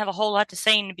 we didn't have a whole lot to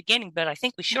say in the beginning, but I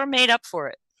think we sure made up for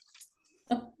it.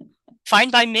 Fine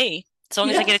by me, as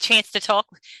long as I get a chance to talk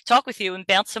with you and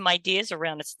bounce some ideas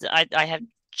around. I have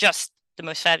just the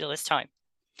most fabulous time.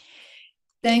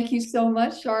 Thank you so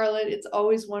much, Charlotte. It's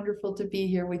always wonderful to be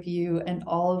here with you and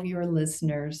all of your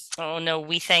listeners. Oh, no,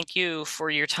 we thank you for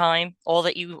your time, all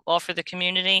that you offer the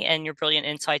community, and your brilliant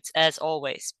insights as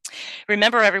always.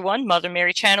 Remember, everyone, Mother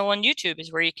Mary Channel on YouTube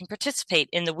is where you can participate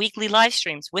in the weekly live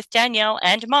streams with Danielle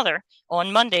and Mother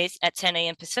on Mondays at 10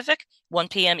 a.m. Pacific, 1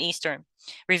 p.m. Eastern.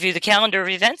 Review the calendar of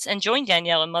events and join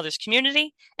Danielle and Mother's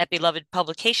community at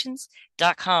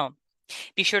belovedpublications.com.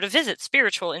 Be sure to visit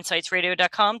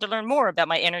spiritualinsightsradio.com to learn more about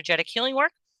my energetic healing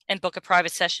work and book a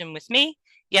private session with me,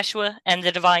 Yeshua, and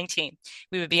the Divine Team.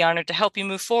 We would be honored to help you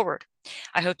move forward.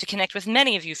 I hope to connect with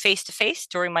many of you face-to-face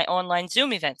during my online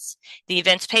Zoom events. The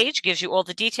events page gives you all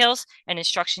the details and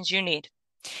instructions you need.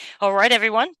 All right,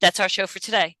 everyone, that's our show for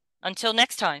today. Until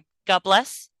next time, God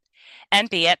bless and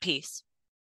be at peace.